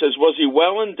lawyer says, "Was he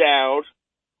well endowed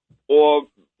or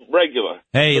regular?"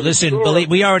 Hey, so listen,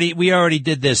 we already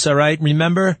did this. All right,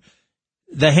 remember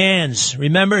the hands.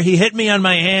 Remember, he hit me on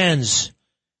my hands.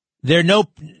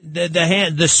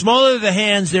 The smaller the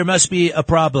hands, there must be a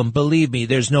problem. Believe me,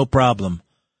 there's no problem.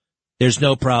 There's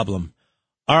no problem.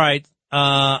 All right.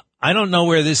 I don't know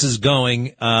where this is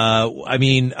going. All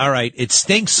right. It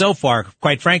stinks so far,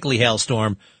 quite frankly,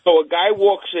 Hailstorm. So a guy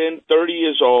walks in, 30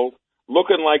 years old,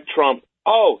 looking like Trump.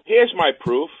 Oh, here's my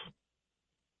proof.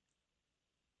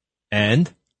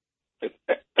 And?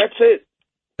 That's it.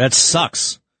 That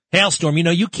sucks. Hailstorm,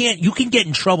 you can get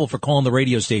in trouble for calling the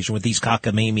radio station with these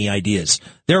cockamamie ideas.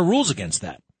 There are rules against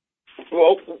that.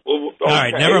 Well, okay. All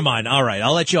right, never mind. All right,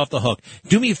 I'll let you off the hook.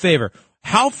 Do me a favor.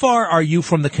 How far are you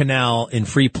from the canal in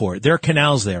Freeport? There are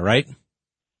canals there, right? 10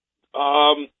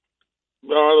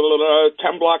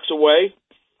 blocks away.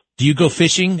 Do you go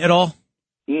fishing at all?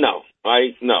 No.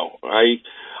 I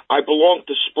belong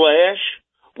to Splash,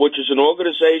 which is an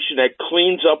organization that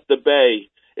cleans up the bay.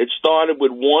 It started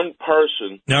with one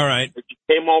person. All right. That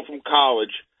came home from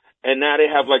college, and now they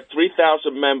have like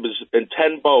 3,000 members and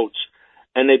 10 boats,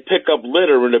 and they pick up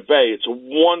litter in the bay. It's a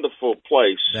wonderful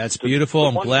place. That's beautiful.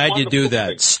 I'm glad you do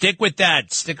that. Stick with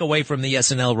that. Stick away from the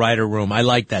SNL writer room. I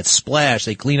like that. Splash.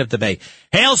 They clean up the bay.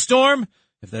 Hailstorm,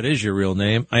 if that is your real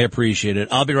name, I appreciate it.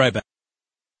 I'll be right back.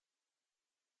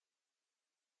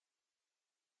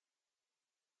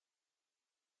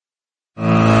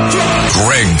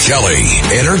 Greg Kelly,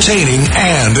 entertaining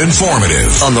and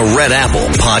informative on the Red Apple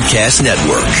Podcast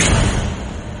Network.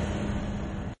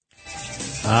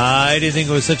 I didn't think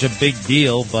it was such a big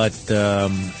deal, but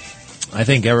I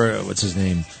think what's his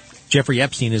name? Jeffrey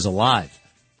Epstein is alive.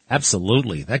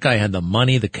 Absolutely. That guy had the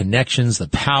money, the connections, the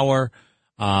power.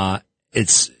 The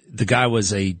guy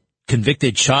was a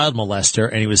convicted child molester,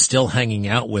 and he was still hanging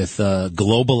out with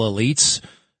global elites,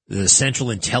 the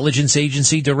Central Intelligence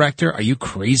Agency director. Are you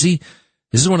crazy?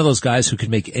 This is one of those guys who could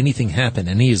make anything happen,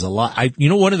 and he is alive.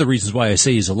 One of the reasons why I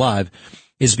say he's alive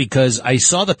is because I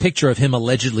saw the picture of him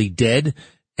allegedly dead,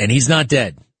 and he's not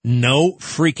dead. No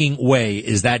freaking way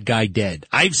is that guy dead.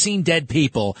 I've seen dead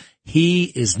people. He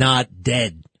is not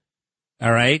dead.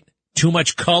 All right? Too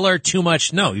much color, too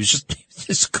much. No, he was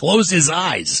just closed his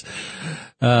eyes.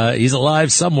 He's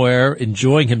alive somewhere,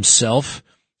 enjoying himself.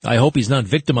 I hope he's not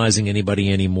victimizing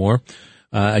anybody anymore.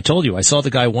 I told you, I saw the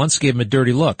guy once, gave him a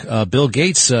dirty look. Bill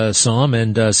Gates saw him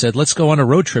and said, let's go on a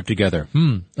road trip together.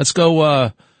 Let's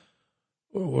go,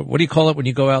 what do you call it when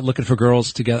you go out looking for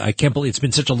girls together? I can't believe it's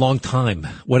been such a long time.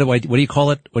 What do you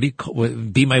call it?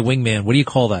 Be my wingman. What do you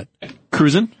call that?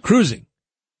 Cruising.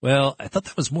 Well, I thought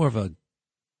that was more of a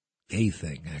gay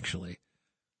thing, actually.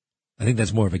 I think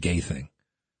that's more of a gay thing.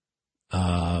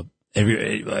 Why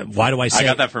do I say? I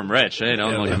got that from Rich. Hey,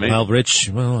 don't look at me. Well, Rich,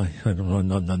 I don't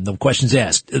know. No questions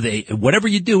asked. Whatever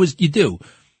you do is you do.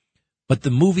 But the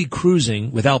movie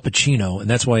Cruising with Al Pacino, and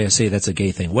that's why I say that's a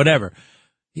gay thing. Whatever.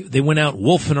 They went out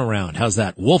wolfing around. How's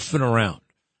that? Wolfing around.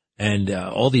 And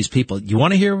all these people. You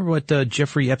want to hear what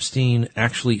Jeffrey Epstein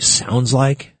actually sounds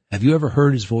like? Have you ever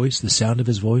heard his voice, the sound of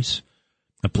his voice?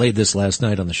 I played this last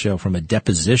night on the show from a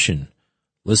deposition.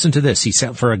 Listen to this. He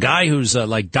sound, for a guy who's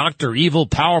like Dr. Evil,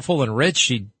 powerful, and rich,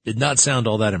 he did not sound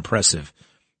all that impressive.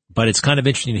 But it's kind of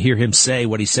interesting to hear him say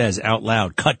what he says out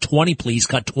loud. Cut 20, please.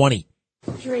 Cut 20.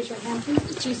 Would you raise your hand,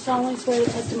 please? Do you solemnly swear the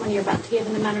testimony you're about to give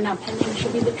in the matter now pending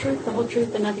should be the truth, the whole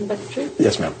truth, and nothing but the truth?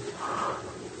 Yes, ma'am.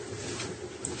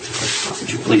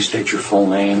 Would you please state your full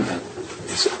name?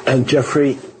 I'm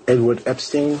Jeffrey Edward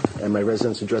Epstein, and my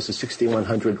residence address is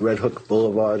 6100 Red Hook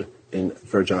Boulevard in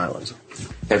Virgin Islands.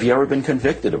 Have you ever been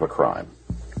convicted of a crime?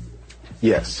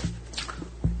 Yes.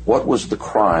 What was the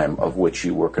crime of which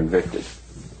you were convicted?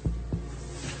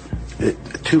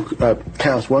 Two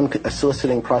counts. One,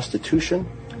 soliciting prostitution,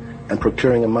 and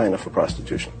procuring a minor for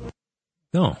prostitution.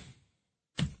 No.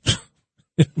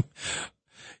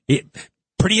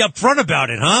 Pretty upfront about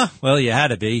it, huh? Well, you had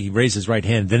to be. He raised his right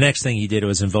hand. The next thing he did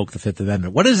was invoke the Fifth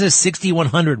Amendment. What is this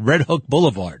 6100 Red Hook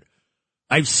Boulevard?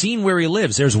 I've seen where he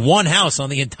lives. There's one house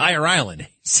on the entire island.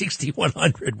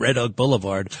 6100 Red Hook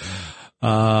Boulevard.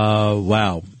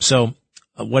 Wow. So,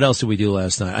 what else did we do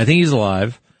last night? I think he's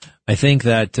alive. I think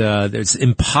that it's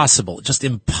impossible, just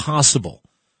impossible,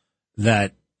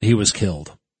 that he was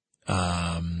killed.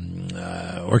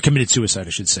 Or committed suicide, I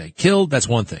should say. Killed, that's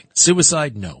one thing.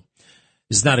 Suicide, no.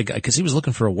 This is not a guy, because he was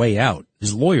looking for a way out.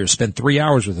 His lawyer spent 3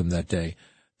 hours with him that day.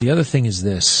 The other thing is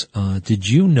this. Did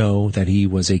you know that he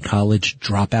was a college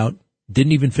dropout?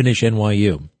 Didn't even finish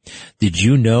NYU. Did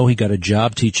you know he got a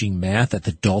job teaching math at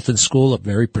the Dalton School, a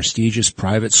very prestigious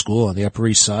private school on the Upper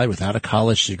East Side, without a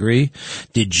college degree?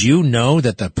 Did you know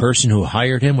that the person who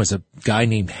hired him was a guy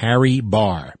named Harry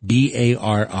Barr,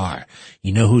 B-A-R-R?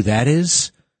 You know who that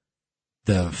is?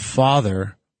 The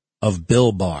father of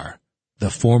Bill Barr,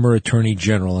 the former attorney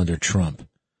general under Trump.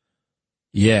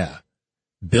 Yeah.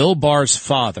 Bill Barr's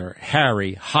father,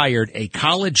 Harry, hired a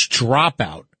college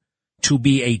dropout to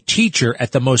be a teacher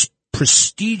at the most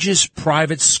prestigious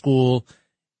private school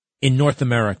in North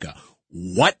America.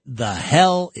 What the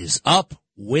hell is up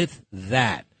with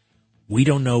that? We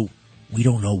don't know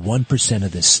 1%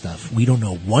 of this stuff. We don't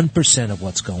know 1% of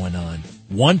what's going on.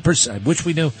 1%, I wish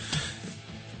we knew.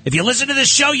 If you listen to this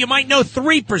show, you might know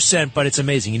 3%, but it's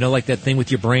amazing. You know, like that thing with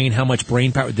your brain, how much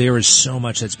brain power, there is so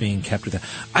much that's being kept with that.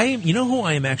 You know who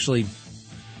I am actually,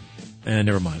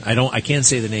 never mind. I can't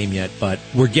say the name yet, but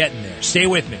we're getting there. Stay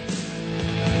with me.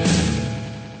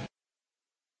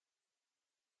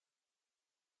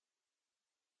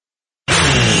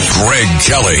 Greg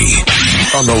Kelly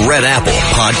on the Red Apple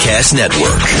Podcast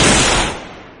Network.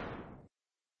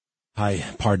 Hi,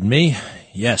 pardon me.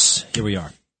 Yes, here we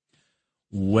are.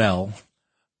 Well,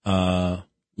 where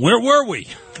were we?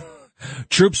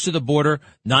 Troops to the border,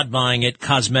 not buying it,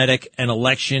 cosmetic, an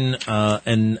election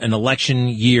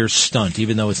year stunt,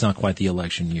 even though it's not quite the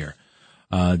election year.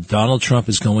 Donald Trump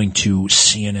is going to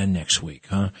CNN next week,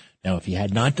 huh? Now, if he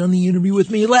had not done the interview with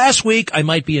me last week, I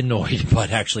might be annoyed,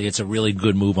 but actually it's a really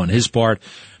good move on his part.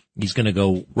 He's going to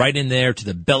go right in there to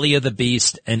the belly of the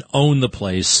beast and own the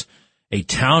place. A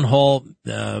town hall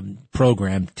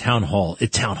program, town hall.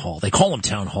 They call them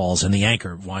town halls, and the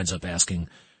anchor winds up asking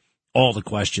all the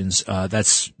questions.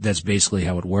 That's basically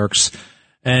how it works,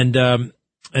 and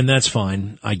that's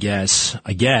fine, I guess.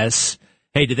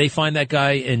 Hey, did they find that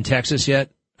guy in Texas yet?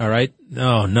 All right,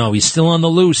 no, he's still on the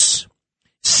loose.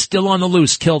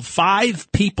 Killed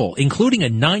 5 people, including a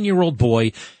 9-year-old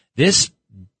boy. This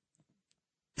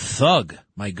thug,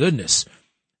 my goodness,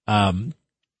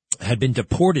 had been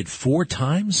deported 4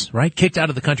 times, right? Kicked out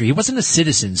of the country. He wasn't a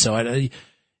citizen, so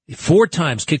 4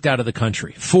 times kicked out of the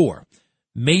country. 4.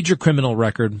 Major criminal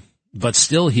record, but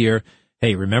still here.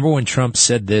 Hey, remember when Trump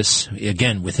said this,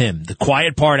 again with him, the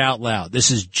quiet part out loud. This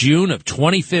is June of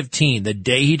 2015, the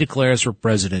day he declares for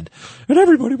president. And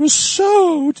everybody was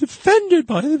so defended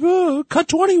by the cut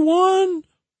 21.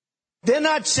 They're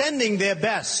not sending their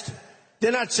best.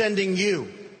 They're not sending you.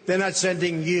 They're not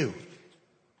sending you.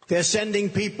 They're sending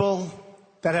people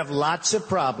that have lots of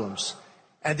problems,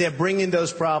 and they're bringing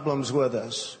those problems with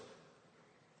us.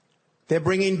 They're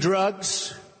bringing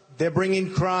drugs. They're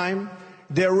bringing crime.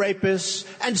 They're rapists.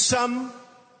 And some,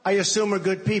 I assume, are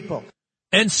good people.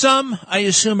 And some, I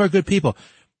assume, are good people.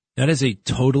 That is a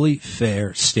totally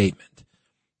fair statement.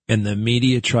 And the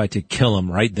media tried to kill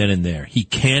him right then and there. He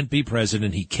can't be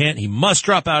president. He must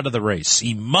drop out of the race.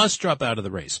 He must drop out of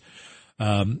the race.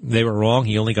 They were wrong.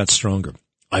 He only got stronger.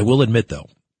 I will admit, though,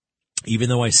 even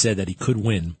though I said that he could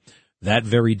win that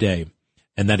very day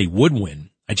and that he would win,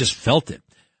 I just felt it.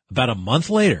 About a month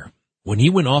later, when he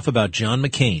went off about John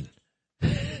McCain,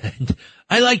 and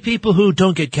I like people who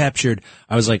don't get captured,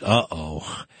 I was like,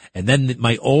 uh-oh. And then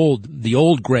the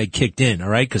old Greg kicked in, all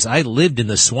right? Because I lived in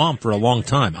the swamp for a long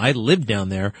time. I lived down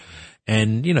there,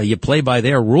 and, you know, you play by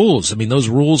their rules. I mean, those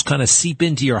rules kind of seep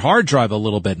into your hard drive a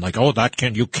little bit. Like, oh,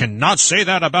 you cannot say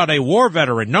that about a war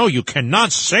veteran. No, you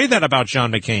cannot say that about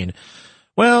John McCain.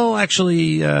 Well,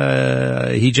 actually,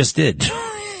 he just did.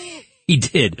 He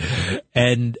did.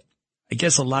 And I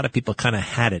guess a lot of people kind of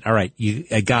had it. All right,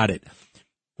 I got it.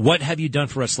 What have you done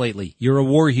for us lately? You're a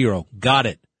war hero. Got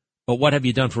it. But what have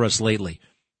you done for us lately?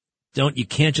 You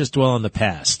can't just dwell on the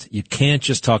past. You can't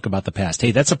just talk about the past.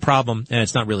 Hey, that's a problem. And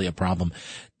it's not really a problem.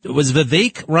 Was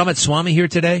Vivek Ramaswamy here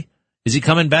today? Is he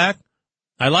coming back?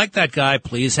 I like that guy.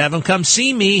 Please have him come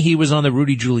see me. He was on the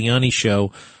Rudy Giuliani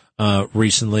show,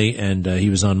 recently, and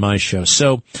he was on my show.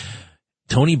 So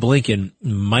Tony Blinken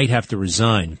might have to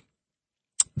resign.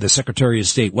 The Secretary of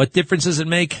State. What difference does it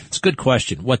make? It's a good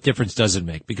question. What difference does it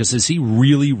make? Because is he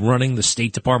really running the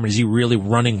State Department? Is he really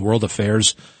running world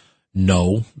affairs?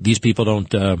 No. These people don't,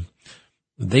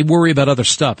 they worry about other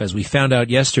stuff, as we found out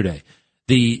yesterday.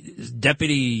 The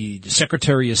Deputy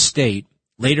Secretary of State,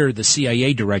 later the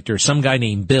CIA director, some guy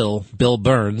named Bill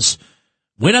Burns,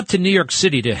 went up to New York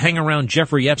City to hang around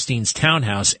Jeffrey Epstein's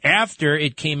townhouse after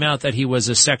it came out that he was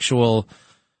a sexual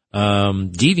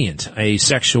deviant, a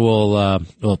sexual,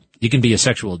 well, you can be a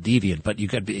sexual deviant, but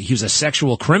he was a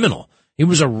sexual criminal. He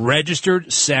was a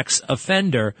registered sex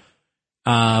offender,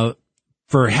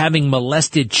 for having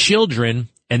molested children.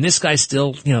 And this guy's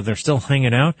still, they're still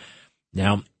hanging out.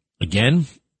 Now, again,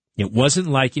 it wasn't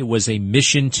like it was a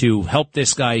mission to help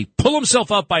this guy pull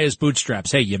himself up by his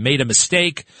bootstraps. Hey, you made a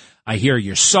mistake. I hear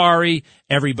you're sorry.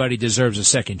 Everybody deserves a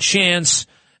second chance.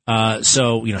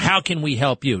 So, how can we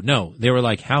help you? No, they were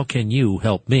like, how can you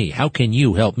help me? How can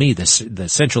you help me? The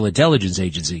Central Intelligence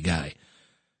Agency guy.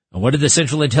 And what did the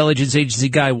Central Intelligence Agency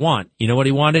guy want? You know what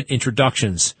he wanted?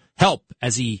 Introductions. Help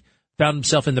as he found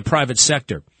himself in the private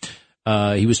sector.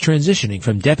 He was transitioning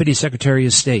from Deputy Secretary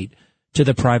of State to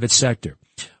the private sector.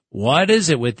 What is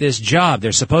it with this job?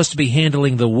 They're supposed to be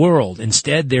handling the world.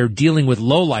 Instead, they're dealing with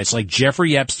lowlifes like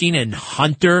Jeffrey Epstein and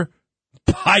Hunter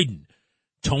Biden.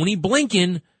 Tony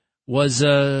Blinken was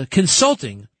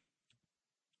consulting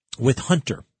with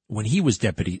Hunter when he was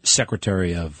Deputy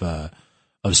Secretary of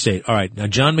State. All right, now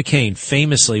John McCain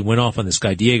famously went off on this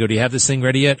guy. Diego, do you have this thing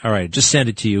ready yet? All right, just send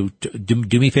it to you.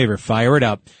 Do me a favor, fire it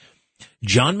up.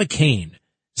 John McCain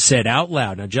said out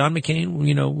loud. Now, John McCain,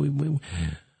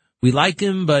 we like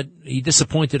him, but he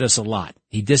disappointed us a lot.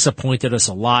 He disappointed us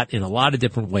a lot in a lot of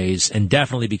different ways, and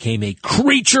definitely became a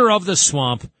creature of the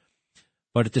swamp.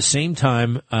 But at the same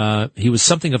time, he was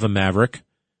something of a maverick.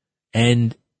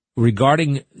 And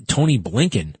regarding Tony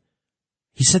Blinken,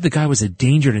 he said the guy was a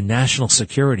danger to national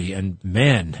security. And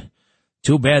man,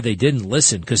 too bad they didn't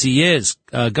listen, because he is.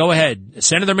 Go ahead,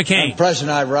 Senator McCain. Madam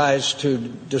President, I rise to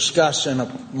discuss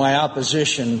my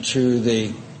opposition to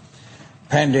the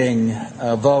pending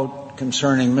vote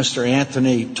concerning Mr.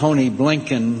 Tony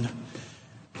Blinken,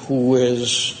 who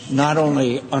is not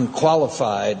only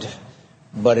unqualified,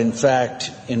 but in fact,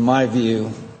 in my view,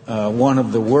 one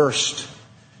of the worst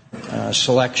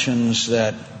selections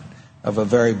of a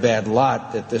very bad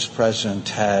lot that this president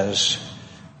has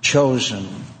chosen.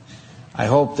 I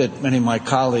hope that many of my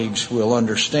colleagues will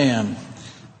understand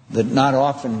that not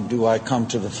often do I come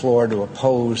to the floor to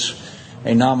oppose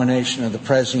a nomination of the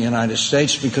President of the United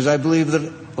States, because I believe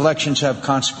that elections have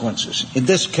consequences. In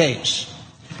this case,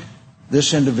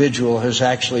 this individual has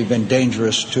actually been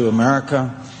dangerous to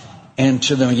America and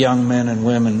to the young men and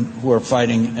women who are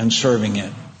fighting and serving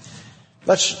it.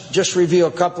 Let's just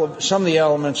review some of the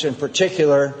elements in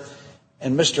particular,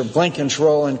 and Mr. Blinken's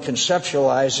role in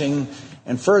conceptualizing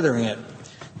and furthering it.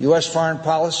 U.S. foreign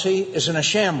policy is in a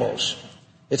shambles.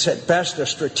 It's at best a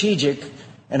strategic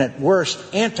and at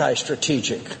worst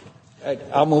anti-strategic.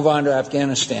 I'll move on to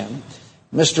Afghanistan.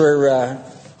 Mr.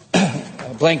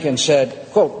 Blinken said,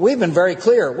 quote, "We've been very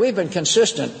clear, we've been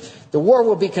consistent. The war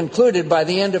will be concluded by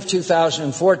the end of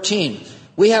 2014.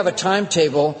 We have a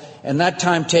timetable, and that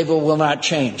timetable will not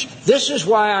change. This is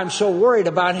why I'm so worried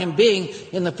about him being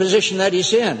in the position that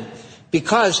he's in.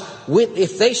 Because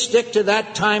if they stick to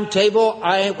that timetable,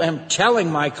 I am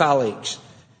telling my colleagues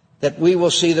that we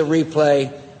will see the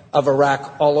replay of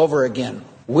Iraq all over again.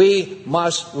 We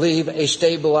must leave a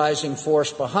stabilizing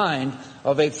force behind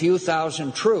of a few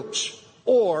thousand troops,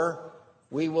 or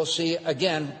we will see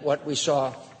again what we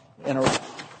saw in Iraq.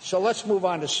 So let's move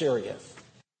on to Syria.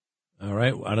 All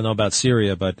right. I don't know about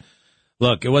Syria, but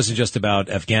look, it wasn't just about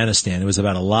Afghanistan. It was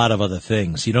about a lot of other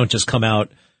things. You don't just come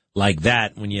out like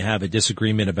that when you have a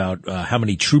disagreement about how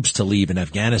many troops to leave in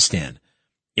Afghanistan.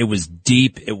 It was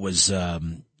deep. It was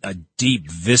a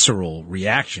deep, visceral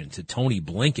reaction to Tony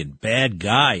Blinken. Bad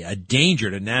guy, a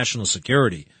danger to national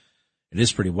security. It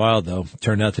is pretty wild, though.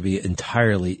 Turned out to be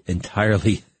entirely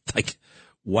like,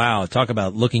 wow, talk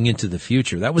about looking into the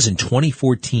future. That was in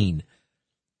 2014.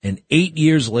 And 8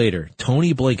 years later,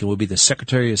 Tony Blinken will be the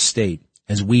Secretary of State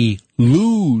as we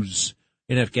lose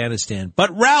in Afghanistan.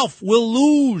 But Ralph will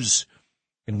lose.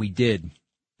 And we did.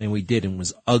 And we did. And it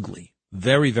was ugly.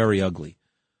 Very, very ugly.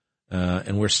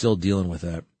 And we're still dealing with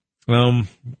that.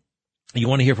 You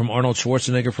want to hear from Arnold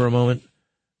Schwarzenegger for a moment?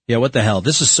 Yeah, what the hell?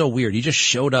 This is so weird. He just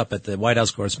showed up at the White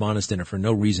House Correspondents' Dinner for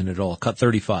no reason at all. Cut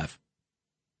 35.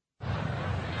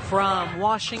 From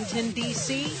Washington,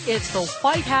 D.C., it's the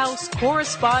White House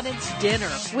Correspondents' Dinner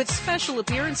with special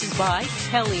appearances by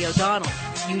Kelly O'Donnell,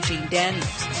 Eugene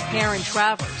Daniels, Karen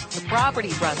Travers, the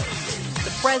Property Brothers,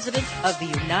 the President of the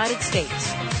United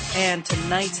States, and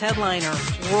tonight's headliner,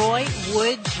 Roy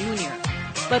Wood Jr.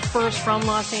 But first from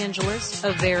Los Angeles,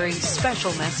 a very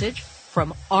special message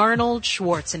from Arnold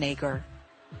Schwarzenegger.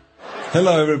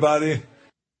 Hello, everybody.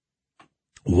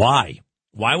 Why?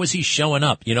 Why was he showing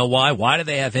up? You know why? Why do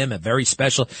they have him? A very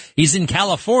special. He's in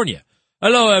California.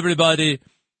 Hello, everybody.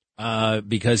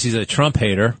 Because he's a Trump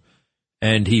hater,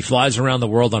 and he flies around the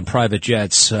world on private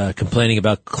jets, complaining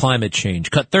about climate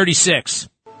change. Cut 36.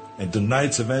 And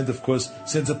tonight's event, of course,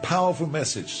 sends a powerful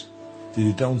message that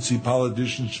you don't see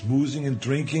politicians schmoozing and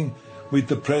drinking with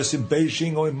the press in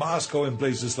Beijing or in Moscow and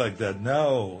places like that.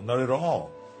 No, not at all.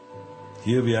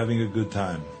 Here we're having a good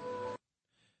time.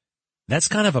 That's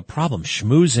kind of a problem.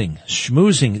 Schmoozing.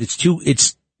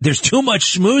 There's too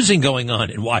much schmoozing going on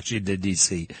in Washington,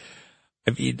 D.C.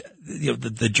 I mean, you know,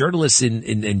 the journalists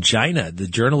in China, the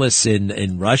journalists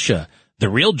in Russia, the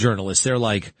real journalists, they're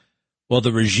like, well,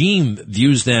 the regime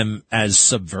views them as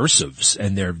subversives,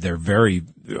 and they're very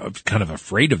kind of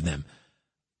afraid of them.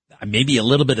 Maybe a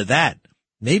little bit of that.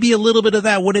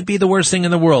 Wouldn't it be the worst thing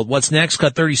in the world? What's next?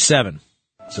 Cut 37.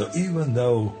 So even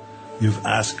though you've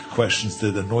asked questions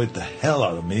that annoyed the hell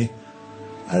out of me,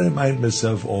 I remind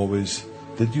myself always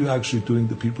that you're actually doing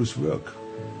the people's work.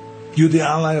 You're the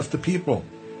ally of the people.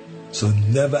 So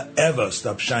never, ever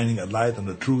stop shining a light on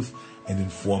the truth and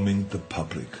informing the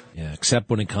public. Yeah, except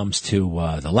when it comes to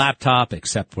the laptop,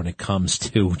 except when it comes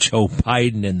to Joe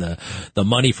Biden and the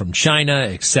money from China,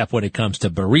 except when it comes to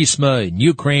Burisma in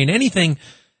Ukraine, anything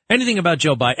about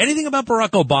Joe Biden, anything about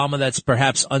Barack Obama that's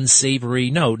perhaps unsavory.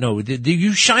 No.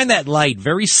 You shine that light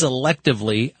very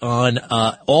selectively on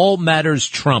all matters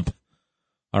Trump.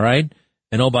 All right?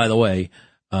 And oh, by the way,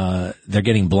 they're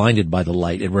getting blinded by the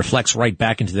light. It reflects right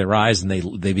back into their eyes, and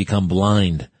they become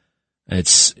blind.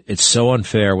 It's so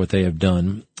unfair what they have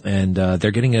done, and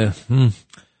they're getting I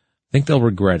think they'll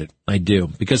regret it. I do,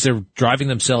 because they're driving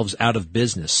themselves out of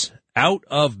business. Hey,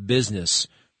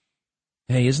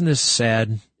 isn't this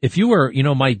sad? If you were,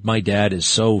 my dad is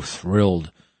so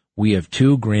thrilled. We have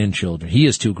 2 grandchildren. He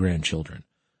has 2 grandchildren.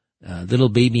 Little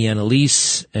baby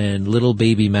Annalise and little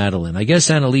baby Madeline. I guess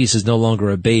Annalise is no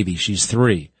longer a baby. She's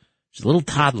 3. She's a little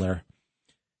toddler.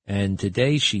 And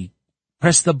today she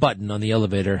pressed the button on the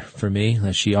elevator for me,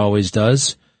 as she always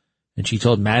does. And she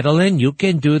told Madeline, you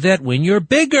can do that when you're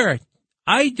bigger.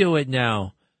 I do it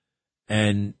now.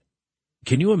 And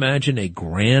can you imagine a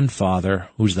grandfather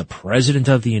who's the president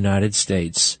of the United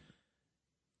States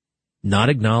not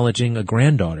acknowledging a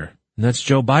granddaughter? And that's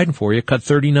Joe Biden for you. Cut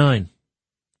 39.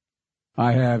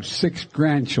 I have 6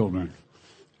 grandchildren,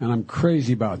 and I'm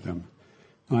crazy about them.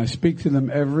 And I speak to them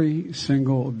every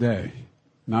single day.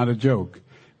 Not a joke.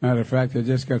 Matter of fact, I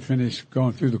just got finished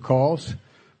going through the calls,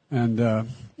 and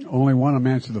only one of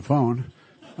them answered the phone.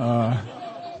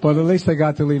 But at least I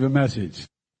got to leave a message.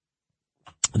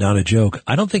 Not a joke.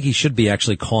 I don't think he should be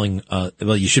actually calling,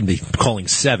 you shouldn't be calling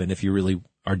 7 if you really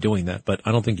are doing that, but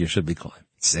I don't think you should be calling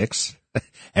 6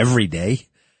 every day.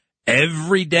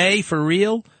 Every day, for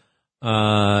real?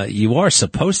 You are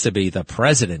supposed to be the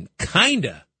president.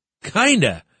 Kinda.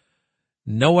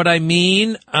 Know what I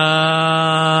mean?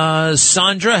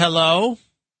 Sandra, hello.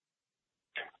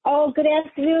 Oh, good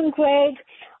afternoon, Greg.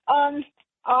 I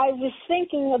was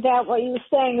thinking about what you were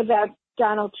saying about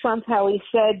Donald Trump, how he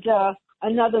said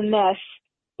another mess.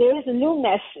 There is a new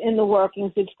mess in the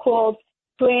workings. It's called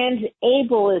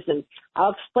trans-ableism.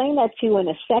 I'll explain that to you in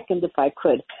a second if I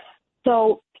could.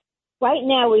 So right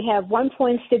now we have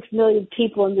 1.6 million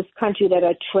people in this country that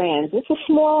are trans. It's a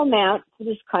small amount for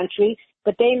this country,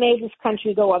 but they made this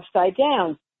country go upside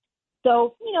down.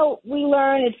 So, you know, we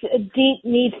learn it's a deep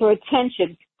need for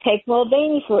attention. Take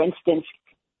Mulvaney, for instance.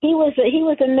 He was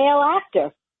a male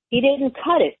actor. He didn't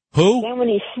cut it. Who? Then when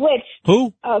he switched.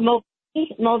 Who?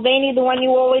 Mulvaney, the one you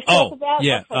always talk about?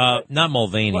 Yeah, not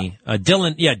Mulvaney.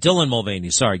 Dylan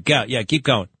Mulvaney. Sorry. Keep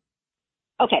going.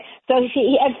 Okay. So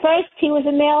at first he was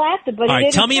a male actor, but all right,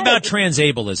 didn't tell me cut about it.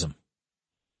 transableism.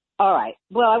 All right.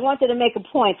 Well, I wanted to make a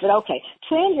point, but okay.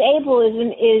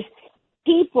 Transableism is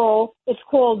people, it's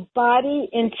called body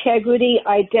integrity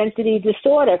identity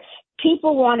disorder.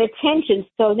 People want attention,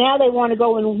 so now they want to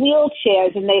go in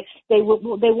wheelchairs, and they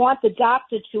want the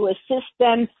doctor to assist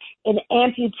them in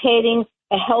amputating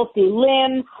a healthy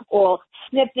limb or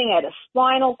snipping at a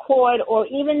spinal cord or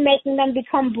even making them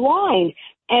become blind.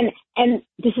 And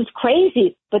this is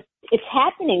crazy, but it's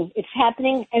happening. It's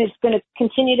happening, and it's going to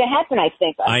continue to happen, I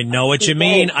think. I know what you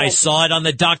mean. I saw it on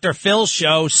the Dr. Phil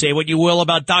show. Say what you will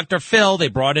about Dr. Phil. They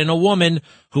brought in a woman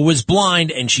who was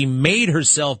blind, and she made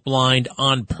herself blind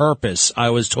on purpose.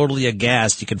 I was totally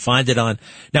aghast. You can find it on.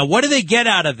 Now, what do they get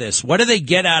out of this? What do they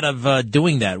get out of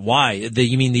doing that? Why?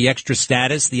 You mean the extra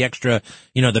status, the extra,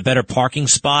 the better parking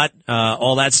spot,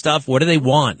 all that stuff? What do they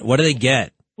want? What do they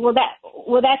get? Well,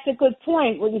 that's a good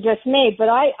point, what you just made. But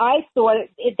I thought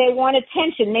they want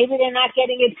attention. Maybe they're not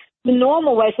getting it the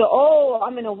normal way. So,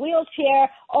 I'm in a wheelchair.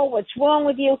 Oh, what's wrong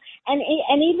with you? And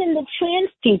even the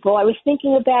trans people, I was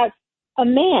thinking about a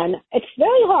man. It's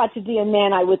very hard to be a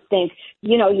man, I would think.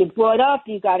 You're brought up.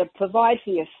 You got to provide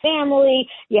for your family.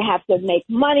 You have to make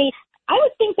money. I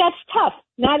would think that's tough.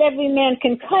 Not every man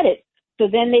can cut it. So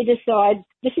then they decide,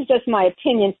 this is just my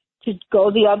opinion, to go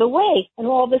the other way. And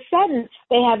all of a sudden,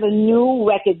 they have a new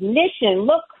recognition.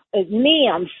 Look at me,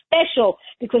 I'm special,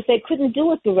 because they couldn't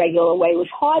do it the regular way. It was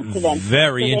hard for them.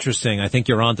 Very interesting. I think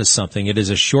you're onto something. It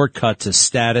is a shortcut to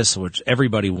status, which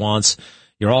everybody wants.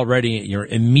 You're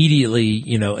immediately,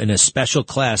 in a special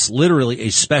class, literally a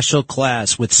special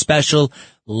class with special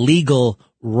legal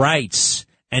rights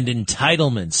and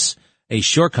entitlements. A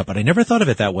shortcut, but I never thought of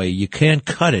it that way. You can't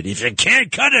cut it. If you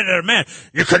can't cut it at a man,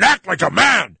 you can act like a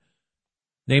man.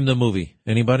 Name the movie.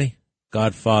 Anybody?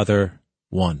 Godfather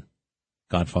 1.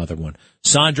 Godfather 1.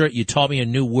 Sandra, you taught me a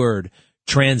new word,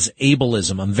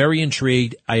 transableism. I'm very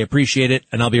intrigued. I appreciate it,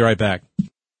 and I'll be right back.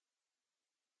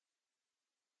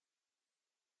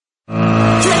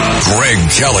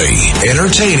 Greg Kelly,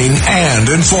 entertaining and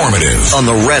informative on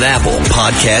the Red Apple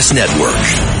Podcast Network.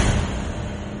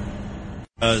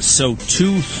 So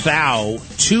Tu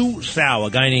Thao,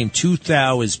 a guy named Tu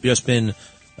Thao has just been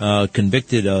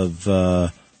convicted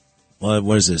of,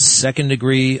 what is this, second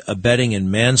degree abetting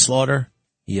in manslaughter?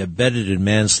 He abetted in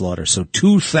manslaughter. So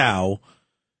Tu Thao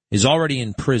is already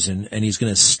in prison, and he's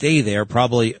going to stay there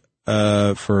probably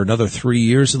for another 3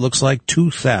 years, it looks like.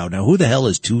 Tu Thao. Now, who the hell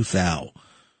is Tu Thao?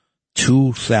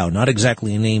 Tu Thao. Not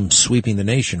exactly a name sweeping the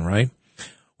nation, right?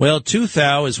 Well, Tu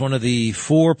Thao is one of the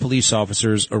 4 police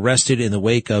officers arrested in the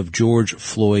wake of George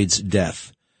Floyd's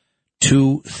death.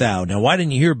 Tu Thao. Now, why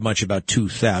didn't you hear much about Tu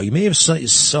Thao? You may have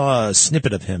saw a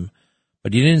snippet of him,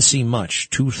 but you didn't see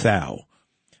much. Tu Thao.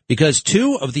 Because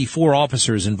 2 of the 4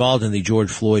 officers involved in the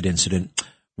George Floyd incident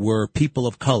were people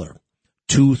of color.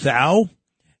 Tu Thao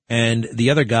and the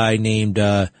other guy named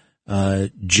Joe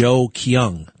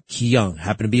Keung. Keung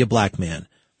happened to be a black man.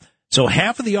 So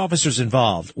half of the officers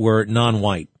involved were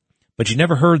non-white, but you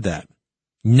never heard that.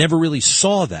 Never really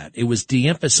saw that. It was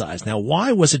de-emphasized. Now,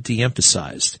 why was it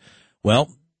de-emphasized? Well,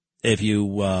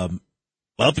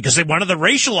 because they wanted to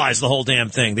racialize the whole damn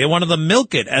thing. They wanted to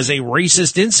milk it as a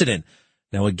racist incident.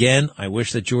 Now, again, I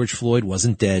wish that George Floyd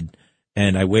wasn't dead,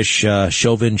 and I wish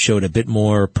Chauvin showed a bit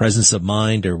more presence of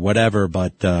mind or whatever,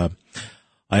 but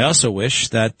I also wish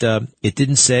that it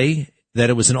didn't say that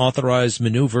it was an authorized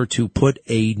maneuver to put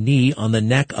a knee on the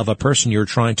neck of a person you're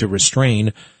trying to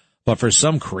restrain. But for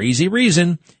some crazy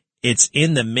reason, it's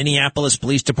in the Minneapolis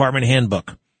Police Department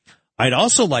handbook. I'd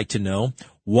also like to know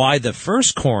why the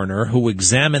first coroner who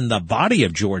examined the body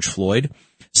of George Floyd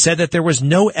said that there was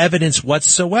no evidence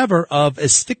whatsoever of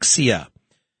asphyxia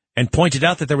and pointed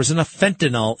out that there was enough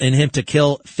fentanyl in him to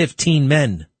kill 15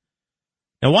 men.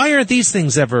 Now, why aren't these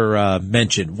things ever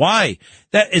mentioned? Why?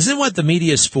 That isn't what the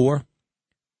media is for.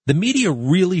 The media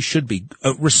really should be.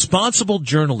 Responsible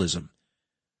journalism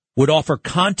would offer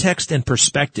context and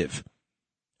perspective.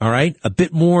 All right? A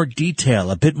bit more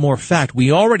detail, a bit more fact.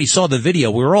 We already saw the video.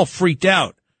 We were all freaked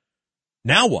out.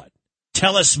 Now what?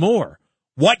 Tell us more.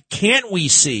 What can't we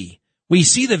see? We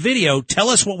see the video. Tell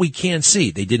us what we can't see.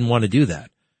 They didn't want to do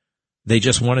that. They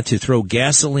just wanted to throw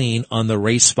gasoline on the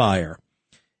race fire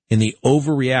in the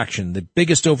overreaction, the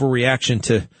biggest overreaction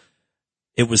to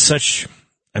it was such,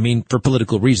 for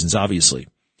political reasons, obviously.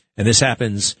 And this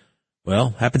happens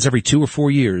every 2 or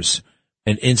 4 years.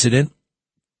 An incident,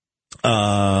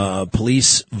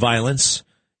 police violence,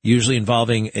 usually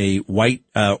involving a white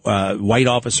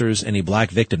officers and a black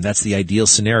victim. That's the ideal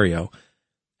scenario.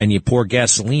 And you pour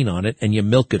gasoline on it and you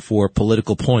milk it for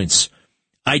political points.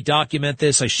 I document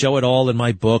this. I show it all in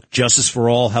my book, Justice for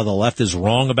All, How the Left is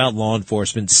Wrong About Law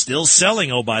Enforcement. Still selling,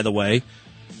 oh, by the way,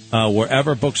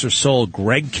 wherever books are sold.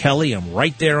 Greg Kelly, I'm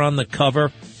right there on the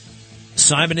cover.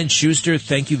 Simon & Schuster,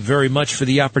 thank you very much for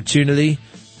the opportunity.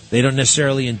 They don't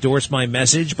necessarily endorse my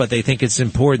message, but they think it's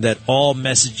important that all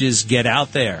messages get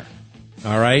out there.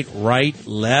 All right? Right,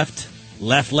 left,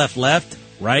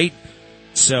 right?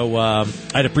 So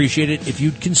I'd appreciate it if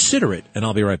you'd consider it, and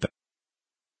I'll be right back.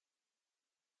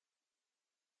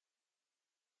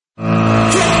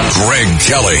 Greg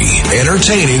Kelly,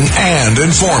 entertaining and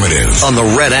informative on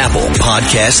the Red Apple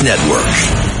Podcast Network.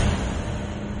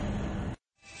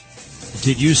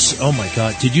 Did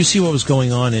you see what was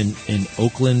going on in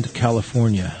Oakland,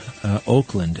 California?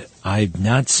 Oakland, I've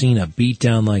not seen a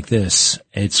beatdown like this.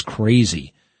 It's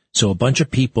crazy. So a bunch of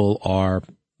people are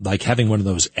like having one of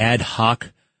those ad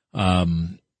hoc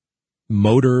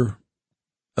motor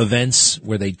events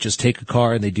where they just take a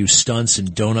car and they do stunts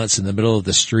and donuts in the middle of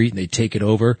the street and they take it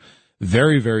over.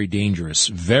 Very, very dangerous.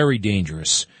 Very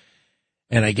dangerous.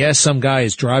 And I guess some guy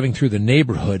is driving through the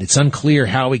neighborhood. It's unclear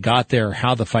how he got there or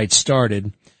how the fight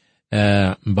started.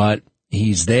 But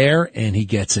he's there and he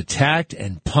gets attacked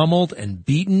and pummeled and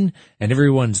beaten, and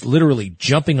everyone's literally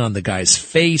jumping on the guy's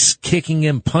face, kicking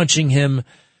him, punching him.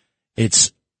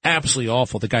 It's absolutely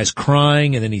awful. The guy's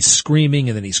crying and then he's screaming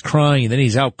and then he's crying and then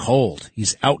he's out cold.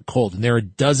 He's out cold. And there are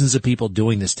dozens of people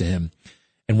doing this to him.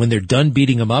 And when they're done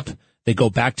beating him up, they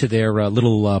go back to their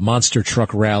little monster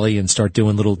truck rally and start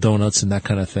doing little donuts and that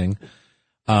kind of thing.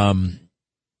 And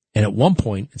at one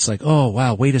point, it's like, oh,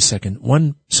 wow, wait a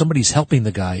second. Somebody's helping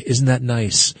the guy. Isn't that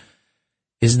nice?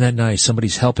 Isn't that nice?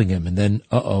 Somebody's helping him. And then,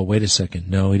 wait a second.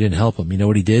 No, he didn't help him. You know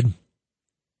what he did?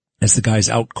 As the guy's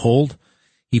out cold,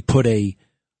 he put a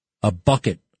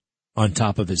bucket on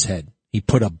top of his head. He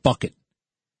put a bucket.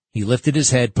 He lifted his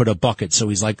head, put a bucket. So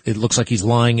he's like, it looks like he's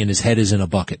lying and his head is in a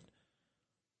bucket.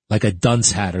 Like a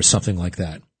dunce hat or something like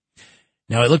that.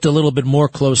 Now, I looked a little bit more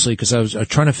closely because I was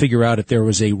trying to figure out if there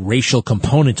was a racial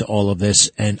component to all of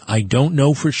this, and I don't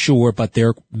know for sure, but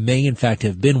there may in fact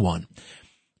have been one.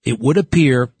 It would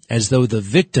appear as though the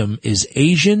victim is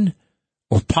Asian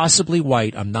or possibly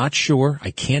white. I'm not sure.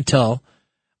 I can't tell.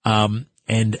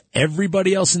 And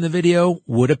everybody else in the video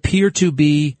would appear to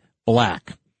be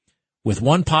black, with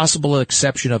one possible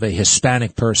exception of a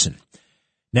Hispanic person.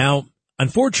 Now,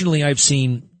 unfortunately, I've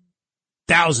seen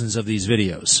thousands of these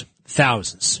videos.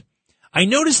 Thousands. I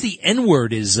noticed the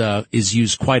N-word is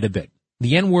used quite a bit.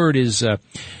 The N-word is,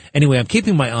 anyway, I'm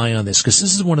keeping my eye on this because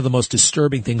this is one of the most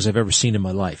disturbing things I've ever seen in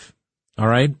my life. All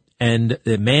right? And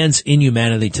the man's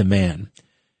inhumanity to man.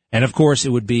 And of course it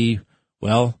would be,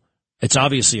 well, it's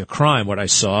obviously a crime what I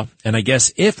saw. And I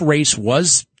guess if race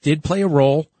did play a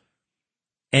role,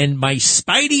 and my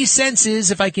spidey senses,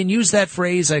 if I can use that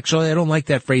phrase, actually I don't like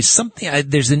that phrase,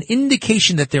 there's an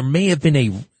indication that there may have been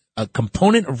a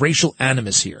component of racial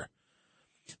animus here.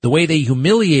 The way they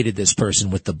humiliated this person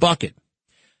with the bucket.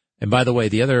 And by the way,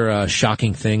 the other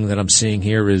shocking thing that I'm seeing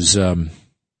here is,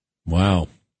 wow,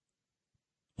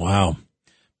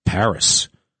 Paris.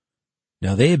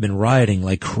 Now, they have been rioting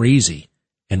like crazy.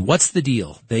 And what's the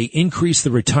deal? They increased the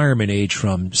retirement age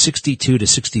from 62 to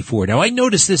 64. Now, I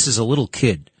noticed this as a little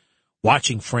kid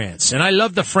watching France. And I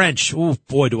love the French. Oh,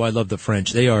 boy, do I love the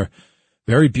French. They are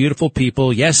very beautiful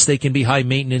people. Yes, they can be high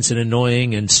maintenance and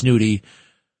annoying and snooty.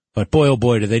 But boy, oh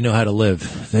boy, do they know how to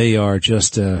live. They are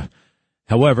just,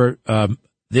 however,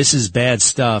 this is bad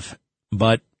stuff,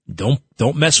 but don't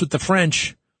mess with the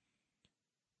French.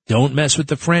 Don't mess with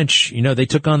the French. You know, they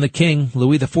took on the king,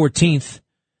 Louis XIV,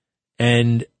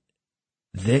 and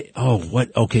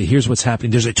okay, here's what's happening.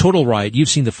 There's a total riot. You've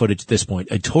seen the footage at this point,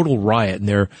 a total riot, and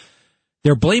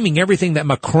they're blaming everything that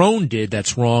Macron did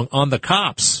that's wrong on the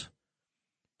cops.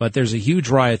 But there's a huge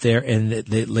riot there, and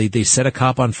they set a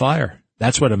cop on fire.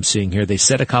 That's what I'm seeing here. They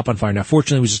set a cop on fire. Now,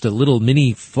 fortunately, it was just a little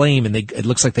mini flame, and it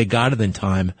looks like they got it in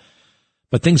time.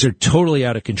 but things are totally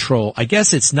out of control. I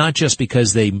guess it's not just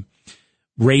because they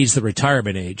raised the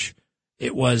retirement age.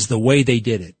 It was the way they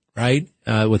did it, right?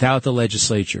 Without the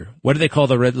legislature. What do they call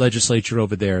the red legislature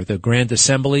over there? The Grand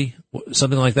Assembly?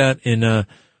 Something like that in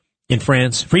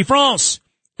France. Free France!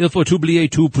 Il faut oublier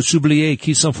tout pour s'oublier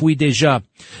qui s'enfuit déjà.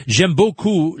 J'aime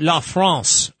beaucoup la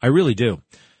France. I really do.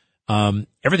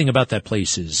 Everything about that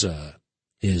place is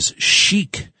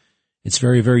chic. It's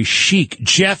very, very chic.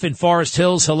 Jeff in Forest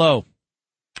Hills, hello.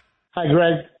 Hi,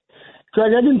 Greg.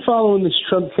 Greg, I've been following this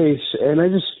Trump case, and I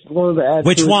just wanted to add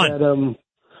Which to one? It that,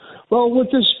 well,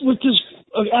 with this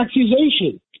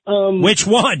accusation. Which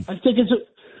one? I think it's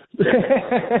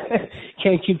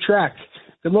can't keep track.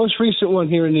 The most recent one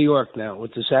here in New York now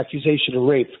with this accusation of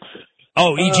rape.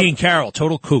 Oh, E. Jean Carroll,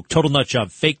 total kook, total nut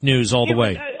job, fake news all the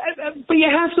way. But you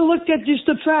have to look at just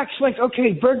the facts. Like,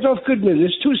 okay, Bergdorf Goodman,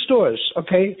 there's 2 stores,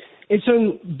 okay? It's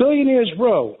on Billionaires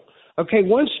Row. Okay,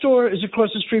 one store is across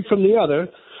the street from the other,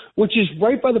 which is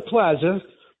right by the plaza,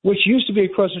 which used to be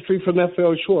across the street from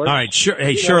FAO Schwartz. All right,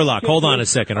 hey, Sherlock, hold on a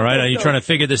second, all right? Are you trying to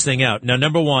figure this thing out? Now,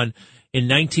 number one, in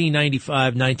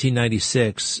 1995,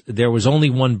 1996, there was only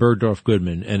one Bergdorf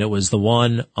Goodman, and it was the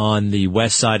one on the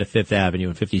west side of Fifth Avenue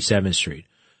and 57th Street.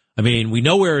 I mean, we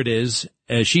know where it is.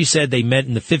 As she said, they met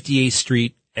in the 58th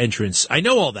Street entrance. I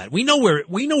know all that. We know where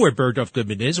Bergdorf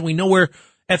Goodman is, and we know where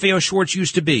FAO Schwartz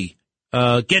used to be.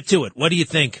 Get to it. What do you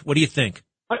think?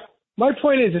 My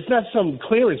point is, it's not some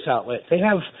clearance outlet.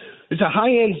 It's a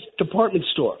high-end department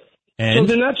store. And? So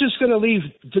they're not just going to leave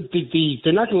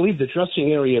they're not going to leave the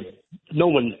dressing area, no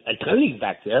one attending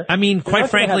back there. I mean, quite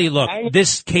frankly, look,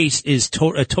 this case is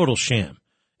a total sham.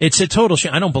 It's a total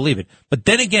sham. I don't believe it. But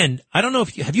then again, I don't know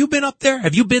if have you been up there?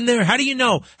 Have you been there? How do you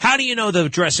know? How do you know the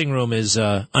dressing room is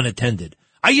unattended?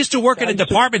 I used to work at a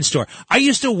department store.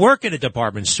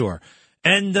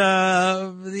 And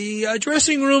the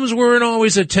dressing rooms weren't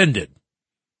always attended.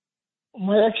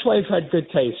 My ex-wife had good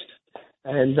taste.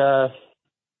 And,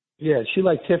 yeah, she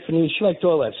liked Tiffany. She liked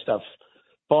all that stuff.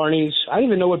 Barney's. I didn't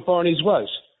even know what Barney's was.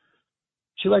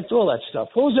 She liked all that stuff.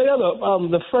 What was the other?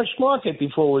 The Fresh Market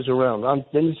before was around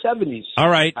in the 70s. All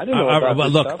right. I didn't know about well,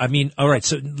 this look, stuff. I mean, all right.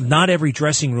 So not every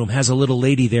dressing room has a little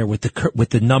lady there with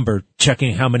the number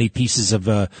checking how many pieces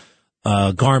of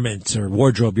garments or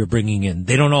wardrobe you're bringing in.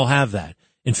 They don't all have that.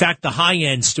 In fact, the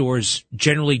high-end stores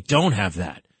generally don't have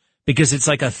that because it's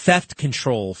like a theft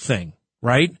control thing,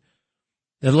 right?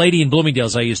 The lady in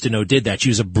Bloomingdale's I used to know did that. She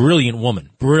was a brilliant woman.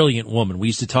 We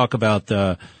used to talk about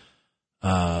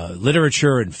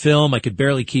literature and film. I could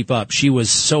barely keep up. She was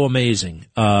so amazing.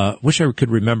 Wish I could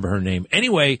remember her name.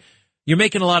 Anyway, you're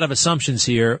making a lot of assumptions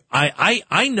here. I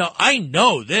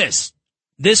know this.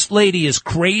 This lady is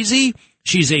crazy.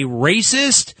 She's a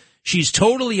racist. She's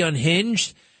totally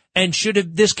unhinged. And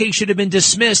this case should have been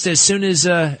dismissed as soon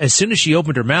as she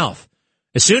opened her mouth.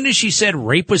 As soon as she said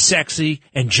rape was sexy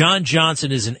and John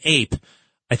Johnson is an ape,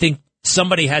 I think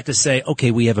somebody had to say,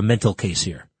 okay, we have a mental case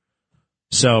here.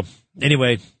 So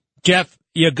anyway, Jeff,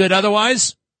 you good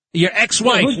otherwise? Your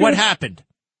ex-wife, what happened?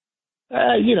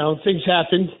 Things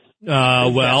happen.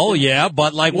 Well, yeah,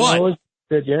 but like what? No, it's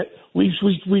good yet. We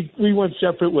went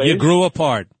separate ways. You grew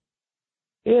apart.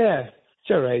 Yeah, it's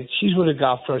all right. She's with a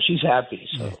golf pro. She's happy.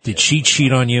 So. Did she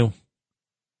cheat on you?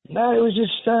 No, it was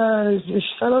just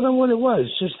I don't know what it was.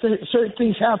 Just certain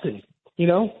things happen,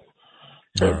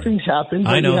 Certain things happen.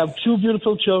 I know. You have 2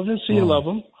 beautiful children, so you love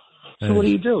them. So what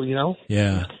do you do,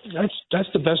 Yeah. That's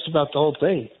the best about the whole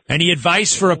thing. Any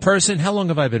advice for a person? How long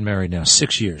have I been married now?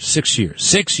 6 years. 6 years.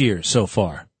 6 years so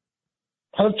far.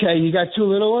 Okay, you got 2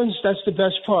 little ones. That's the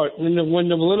best part. When the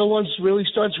little ones really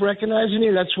starts recognizing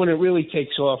you, that's when it really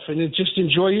takes off. And just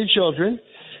enjoy your children,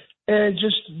 and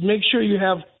just make sure you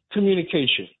have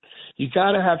communication. You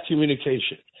got to have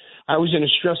communication. I was in a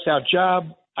stressed out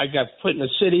job. I got put in a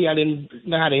city. I didn't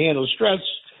know how to handle stress.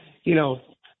 There's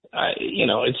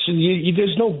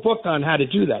no book on how to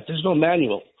do that. There's no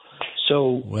manual.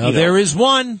 So there is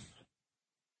one.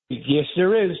 Yes,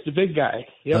 there is. The big guy.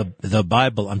 Yep. The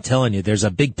Bible. I'm telling you, there's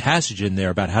a big passage in there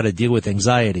about how to deal with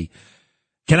anxiety.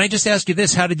 Can I just ask you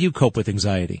this? How did you cope with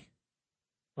anxiety?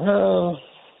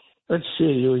 Let's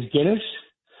see. It was Guinness.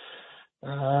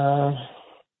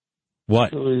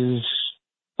 What? It was.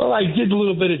 Well, I did a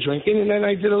little bit of drinking, and then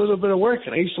I did a little bit of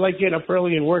working. I used to like getting up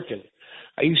early and working.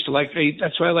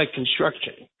 That's why I like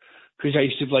construction, because I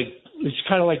used to it's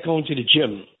kind of like going to the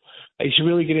gym. I used to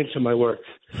really get into my work.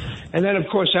 And then, of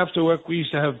course, after work, we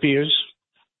used to have beers.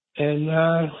 And,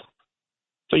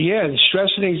 but yeah, the stress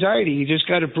and anxiety, you just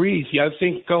got to breathe. I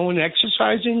think going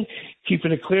exercising,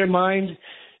 keeping a clear mind,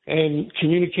 and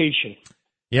communication.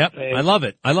 Yep. I love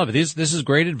it. This is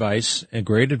great advice, and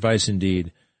great advice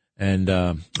indeed. And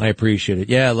I appreciate it.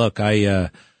 Yeah, look, I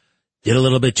did a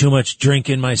little bit too much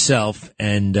drinking myself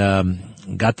and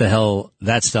got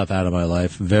that stuff out of my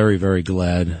life. Very, very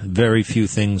glad. Very few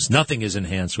things. Nothing is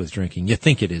enhanced with drinking. You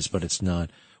think it is, but it's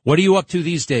not. What are you up to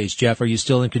these days, Jeff? Are you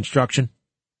still in construction?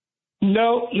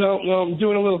 No. I'm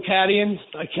doing a little caddying,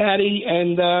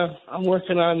 and I'm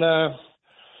working on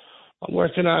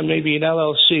maybe an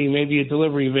LLC, maybe a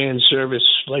delivery van service,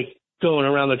 like going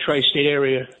around the tri-state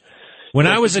area. When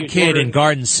I was a kid in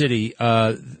Garden City,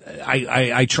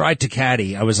 I tried to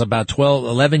caddy. I was about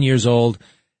 11 years old,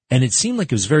 and it seemed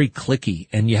like it was very cliquey,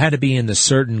 and you had to be in the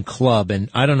certain club, and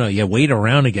I don't know, you wait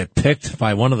around to get picked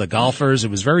by one of the golfers.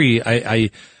 It was I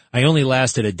only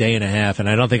lasted a day and a half, and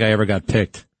I don't think I ever got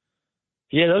picked.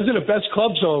 Yeah, those are the best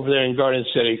clubs over there in Garden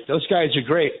City. Those guys are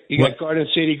great. You got Garden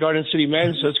City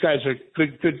Men's. Those guys are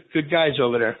good guys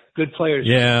over there. Good players.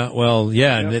 Yeah, well,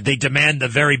 yeah, and they demand the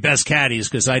very best caddies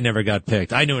because I never got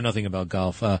picked. I knew nothing about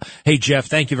golf. Hey, Jeff,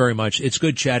 thank you very much. It's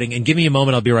good chatting, and give me a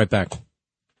moment. I'll be right back.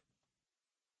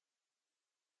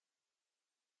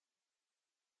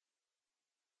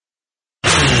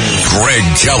 Greg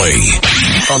Kelly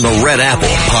on the Red Apple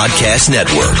Podcast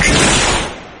Network.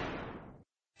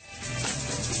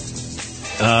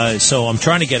 So I'm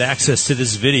trying to get access to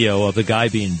this video of the guy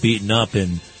being beaten up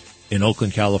in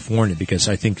Oakland, California, because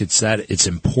I think it's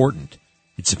important.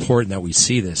 It's important that we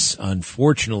see this.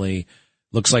 Unfortunately,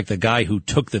 looks like the guy who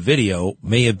took the video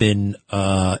may have been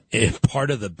part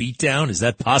of the beatdown. Is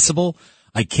that possible?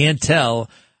 I can't tell.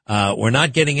 We're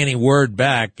not getting any word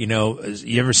back. You know,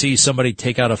 you ever see somebody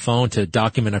take out a phone to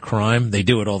document a crime? They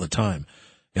do it all the time.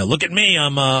 You know, look at me.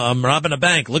 I'm robbing a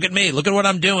bank. Look at me. Look at what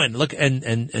I'm doing. Look, and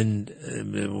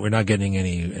we're not getting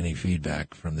any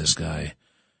feedback from this guy.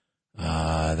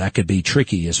 That could be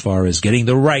tricky as far as getting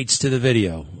the rights to the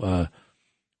video.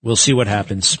 We'll see what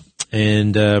happens.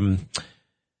 And,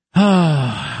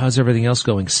 how's everything else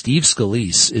going? Steve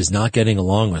Scalise is not getting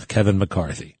along with Kevin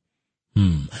McCarthy.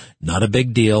 Not a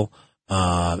big deal.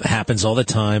 Happens all the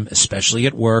time, especially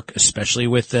at work, especially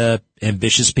with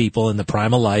ambitious people in the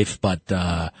prime of life. But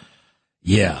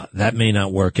yeah, that may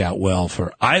not work out well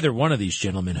for either one of these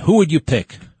gentlemen. Who would you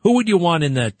pick? Who would you want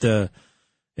in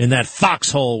that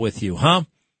foxhole with you, huh?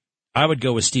 I would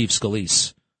go with Steve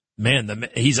Scalise. Man,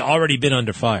 he's already been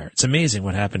under fire. It's amazing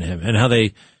what happened to him and how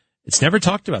it's never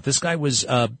talked about. This guy was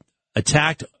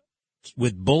attacked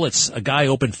with bullets. A guy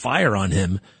opened fire on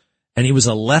him, and he was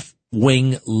a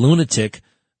left-wing lunatic,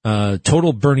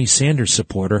 total Bernie Sanders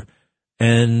supporter,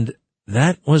 and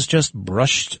that was just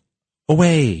brushed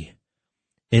away.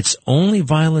 It's only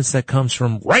violence that comes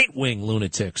from right-wing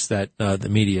lunatics that the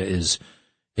media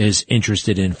is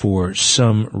interested in for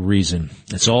some reason.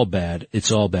 It's all bad.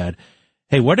 It's all bad.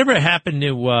 Hey, whatever happened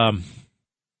to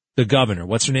the governor?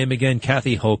 What's her name again?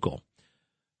 Kathy Hochul.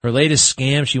 Her latest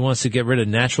scam, she wants to get rid of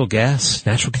natural gas.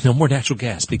 No more natural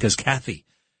gas because Kathy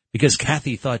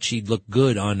thought she'd look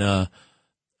good on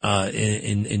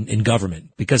in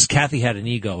government, because Kathy had an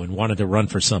ego and wanted to run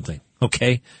for something.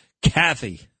 Okay,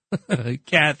 Kathy.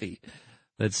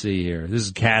 Let's see here. This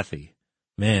is Kathy.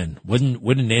 Man,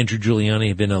 wouldn't Andrew Giuliani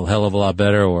have been a hell of a lot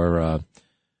better? Or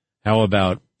how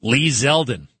about Lee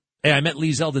Zeldin? Hey, I met Lee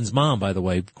Zeldin's mom, by the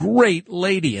way. Great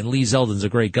lady, and Lee Zeldin's a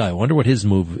great guy. I wonder what his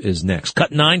move is next.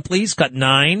 Cut 9, please. Cut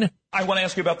 9. I want to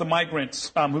ask you about the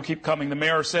migrants who keep coming. The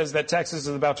mayor says that Texas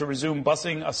is about to resume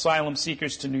busing asylum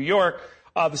seekers to New York.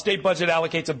 The state budget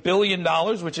allocates $1 billion,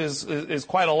 which is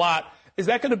quite a lot. Is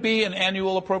that going to be an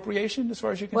annual appropriation as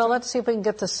far as you can tell? Well, let's see if we can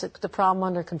get the problem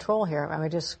under control here. I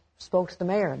just spoke to the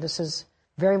mayor. This is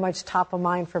very much top of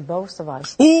mind for both of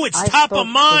us. Ooh, it's top of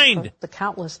mind! The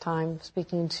countless times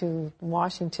speaking to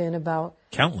Washington about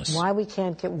why we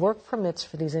can't get work permits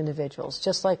for these individuals,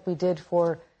 just like we did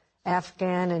for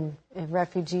Afghan and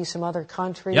refugees from other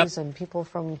countries and people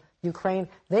from Ukraine.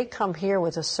 They come here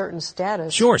with a certain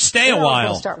status. Sure, stay a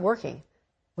while. Start working.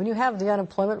 When you have the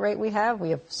unemployment rate we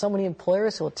have so many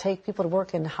employers who will take people to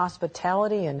work in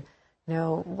hospitality and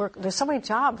there's so many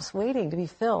jobs waiting to be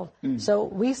filled. So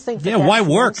we think that's why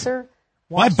work? Answer.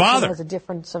 Why bother? Has a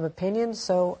difference of opinion,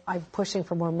 so I'm pushing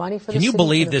for more money for the Can you city,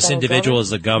 believe for the this federal individual government. is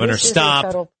the governor?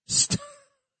 Stop.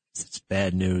 It's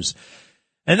bad news.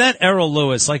 And that Errol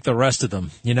Lewis, like the rest of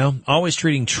them, always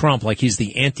treating Trump like he's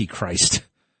the Antichrist,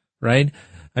 right?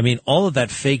 I mean, all of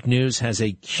that fake news has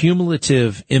a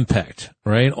cumulative impact,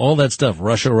 right? All that stuff,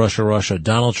 Russia,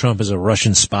 Donald Trump is a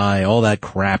Russian spy, all that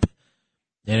crap.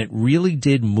 And it really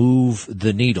did move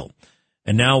the needle.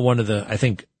 And now I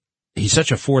think he's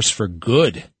such a force for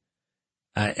good,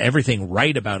 everything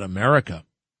right about America.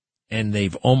 And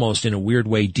they've almost, in a weird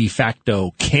way, de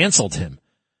facto canceled him.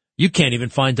 You can't even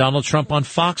find Donald Trump on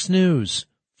Fox News.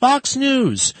 Fox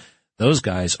News. Those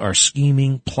guys are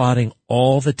scheming, plotting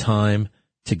all the time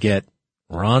to get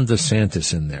Ron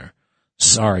DeSantis in there.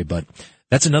 Sorry, but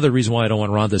that's another reason why I don't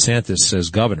want Ron DeSantis as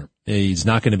governor. He's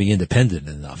not going to be independent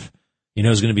enough. You know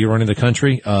who's going to be running the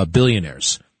country?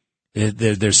 Billionaires.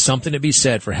 There's something to be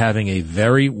said for having a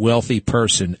very wealthy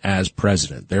person as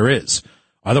president. There is.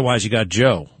 Otherwise, you got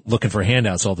Joe looking for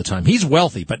handouts all the time. He's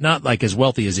wealthy, but not like as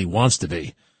wealthy as he wants to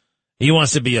be. He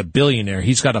wants to be a billionaire.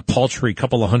 He's got a paltry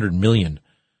couple of $100 million.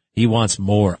 He wants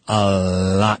more, a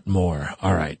lot more.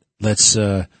 All right, let's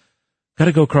got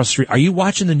to go across the street. Are you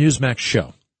watching the Newsmax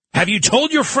show? Have you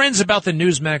told your friends about the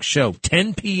Newsmax show?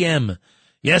 10 p.m.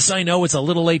 Yes, I know it's a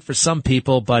little late for some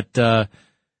people, but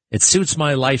it suits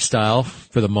my lifestyle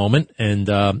for the moment, and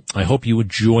I hope you would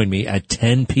join me at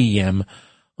 10 p.m.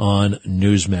 on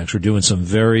Newsmax. We're doing some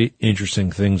very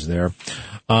interesting things there.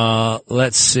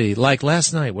 Let's see. Like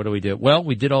last night, what do we do? Well,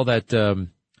 we did all that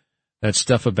that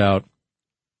stuff about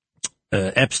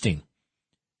Epstein,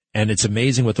 and it's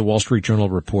amazing what the Wall Street Journal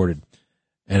reported.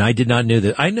 And I did not know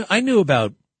that. I knew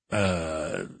about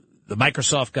the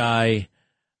Microsoft guy.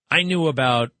 I knew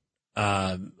about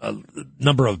a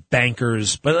number of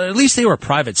bankers, but at least they were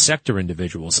private sector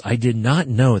individuals. I did not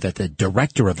know that the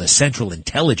director of the Central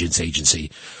Intelligence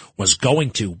Agency was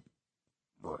going to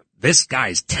this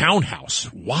guy's townhouse.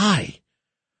 Why?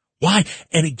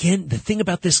 And again, the thing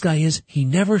about this guy is he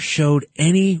never showed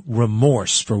any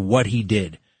remorse for what he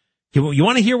did. You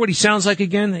want to hear what he sounds like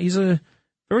again? He's a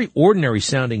very ordinary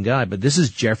sounding guy, but this is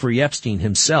Jeffrey Epstein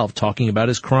himself talking about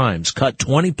his crimes. Cut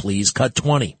 20, please. Cut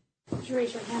 20. Would you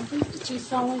raise your hand, please? Do you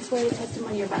solemnly swear the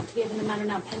testimony you're about to give in the matter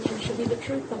now pending should be the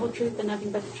truth, the whole truth, and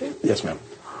nothing but the truth? Yes, ma'am.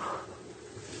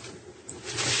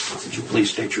 Would you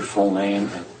please state your full name?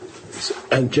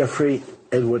 I'm Jeffrey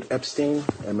Edward Epstein,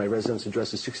 and my residence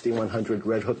address is 6100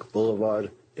 Red Hook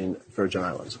Boulevard in Virgin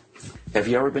Islands. Have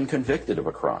you ever been convicted of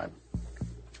a crime?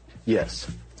 Yes.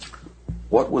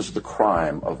 What was the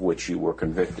crime of which you were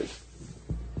convicted?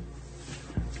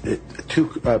 Two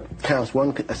counts.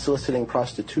 One, soliciting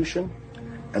prostitution,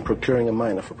 and procuring a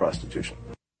minor for prostitution.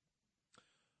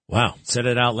 Wow. Said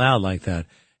it out loud like that.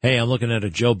 Hey, I'm looking at a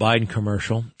Joe Biden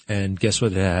commercial, and guess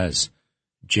what it has?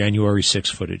 January 6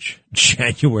 footage.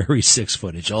 January 6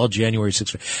 footage. All January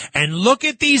 6 footage. And look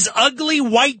at these ugly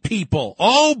white people.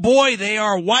 Oh, boy, they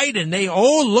are white, and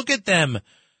look at them.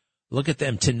 Look at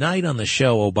them. Tonight on the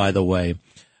show, oh, by the way,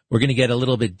 we're going to get a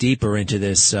little bit deeper into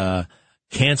this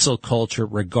cancel culture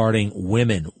regarding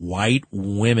women, white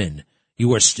women.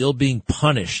 You are still being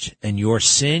punished, and your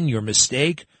sin, your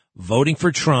mistake, voting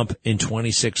for Trump in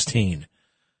 2016.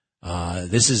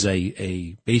 This is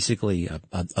basically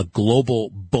a global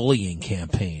bullying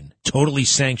campaign, totally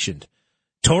sanctioned,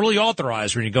 totally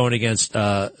authorized when you're going against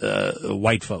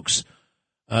white folks.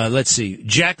 Let's see.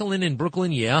 Jacqueline in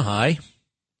Brooklyn. Yeah, hi.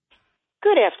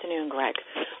 Good afternoon, Greg.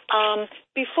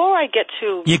 Before I get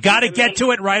to... You got to get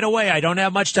to it right away. I don't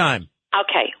have much time.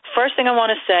 Okay. First thing I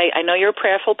want to say, I know you're a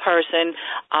prayerful person.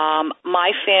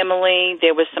 My family,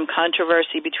 there was some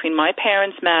controversy between my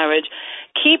parents' marriage.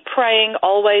 Keep praying,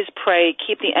 always pray.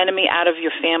 Keep the enemy out of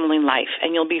your family life,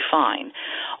 and you'll be fine.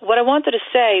 What I wanted to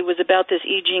say was about this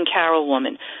E. Jean Carroll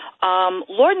woman.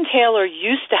 Lord & Taylor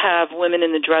used to have women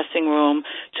in the dressing room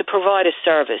to provide a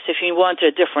service. If you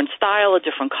wanted a different style, a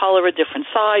different color, a different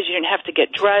size, you didn't have to get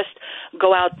dressed,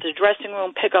 go out to the dressing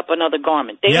room, pick up another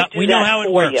garment. Yeah, we know how it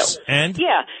works. And?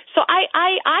 Yeah. So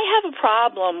I have a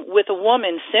problem with a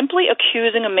woman simply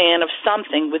accusing a man of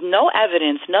something with no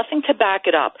evidence, nothing to back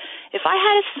it up. If I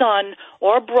had a son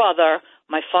or a brother,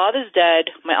 my father's dead,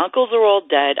 my uncles are all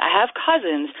dead, I have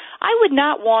cousins, I would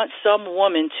not want some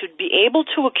woman to be able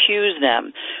to accuse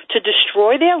them, to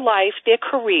destroy their life, their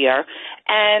career,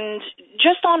 and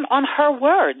just on her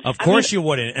words. Of course you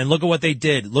wouldn't. And look at what they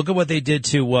did. Look at what they did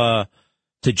to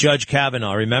Judge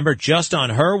Kavanaugh. Remember, just on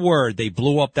her word, they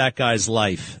blew up that guy's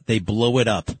life. They blew it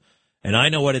up. And I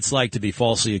know what it's like to be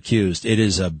falsely accused. It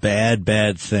is a bad,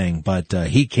 bad thing. But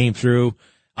he came through.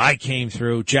 I came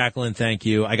through. Jacqueline, thank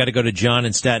you. I got to go to John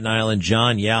in Staten Island.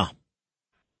 John, yeah.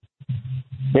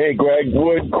 Hey, Greg,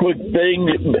 one quick thing.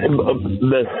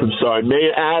 I'm sorry.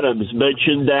 Mayor Adams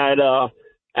mentioned that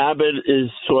Abbott is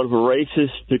sort of a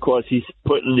racist because he's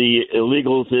putting the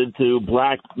illegals into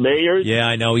black mayors. Yeah,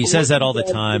 I know. He says that all the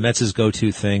time. That's his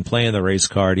go-to thing, playing the race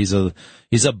card. He's a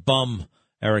bum,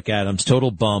 Eric Adams,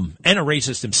 total bum. And a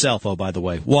racist himself, oh, by the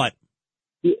way. What?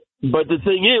 But the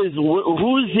thing is,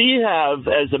 who does he have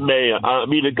as a mayor?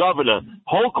 A governor,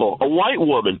 Hochul, a white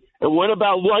woman. And what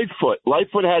about Lightfoot?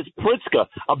 Lightfoot has Pritzker,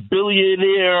 a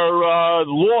billionaire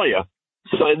lawyer.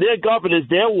 So their governors,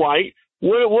 they're white.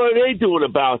 What are they doing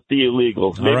about the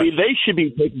illegals? Maybe they should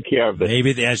be taking care of it.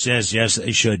 Maybe, yes,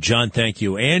 they should. John, thank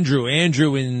you. Andrew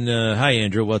hi,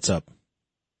 Andrew, what's up?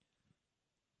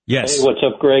 Yes. Hey, what's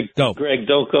up, Greg? Go. Greg,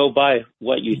 don't go by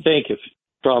what you think. If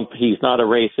Trump, he's not a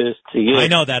racist to you. I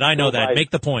know that.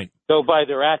 Make the point. Go by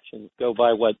their actions. Go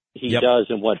by what he does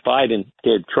and what Biden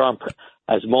did. Trump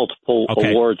has multiple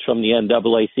awards from the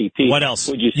NAACP. What else?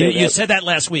 Would you say you said that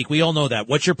last week. We all know that.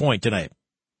 What's your point tonight?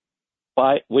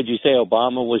 Would you say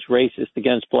Obama was racist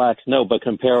against blacks? No, but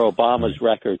compare Obama's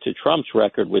record to Trump's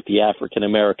record with the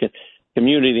African-American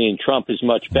community, and Trump is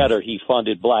much better. He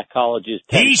funded black colleges.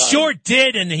 He sure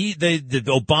did, and the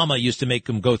Obama used to make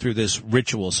him go through this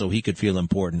ritual so he could feel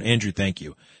important. Andrew, thank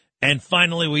you. And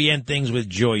finally, we end things with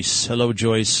Joyce. Hello,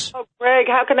 Joyce. Oh, Greg,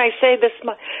 how can I say this?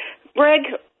 Greg,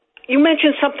 you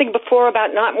mentioned something before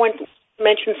about not wanting to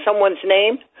mention someone's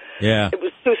name. Yeah. It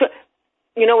was Susan.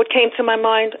 You know what came to my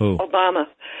mind? Who? Obama.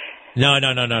 No.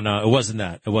 It wasn't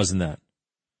that.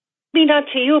 Maybe not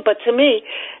to you, but to me.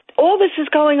 All this is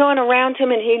going on around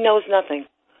him, and he knows nothing.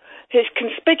 He's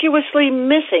conspicuously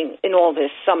missing in all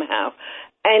this somehow.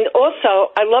 And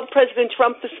also, I love President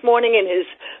Trump this morning in his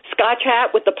Scotch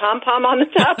hat with the pom-pom on the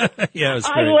top. Yeah, it was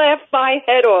I great. laughed my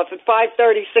head off at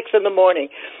 5:36 in the morning.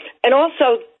 And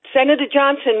also, Senator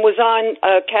Johnson was on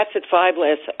Cats at 5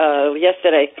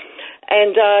 yesterday.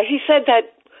 And he said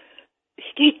that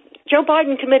Joe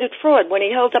Biden committed fraud when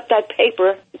he held up that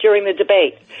paper during the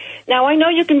debate. Now, I know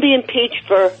you can be impeached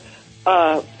for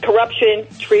corruption,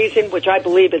 treason, which I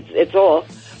believe it's all,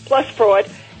 plus fraud.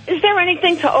 Is there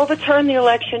anything to overturn the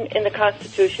election in the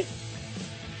Constitution?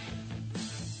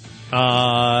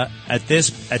 At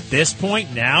this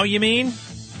point now, you mean?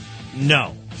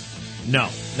 No,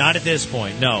 not at this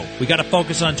point. No, we got to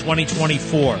focus on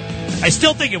 2024. I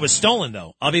still think it was stolen,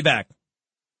 though. I'll be back.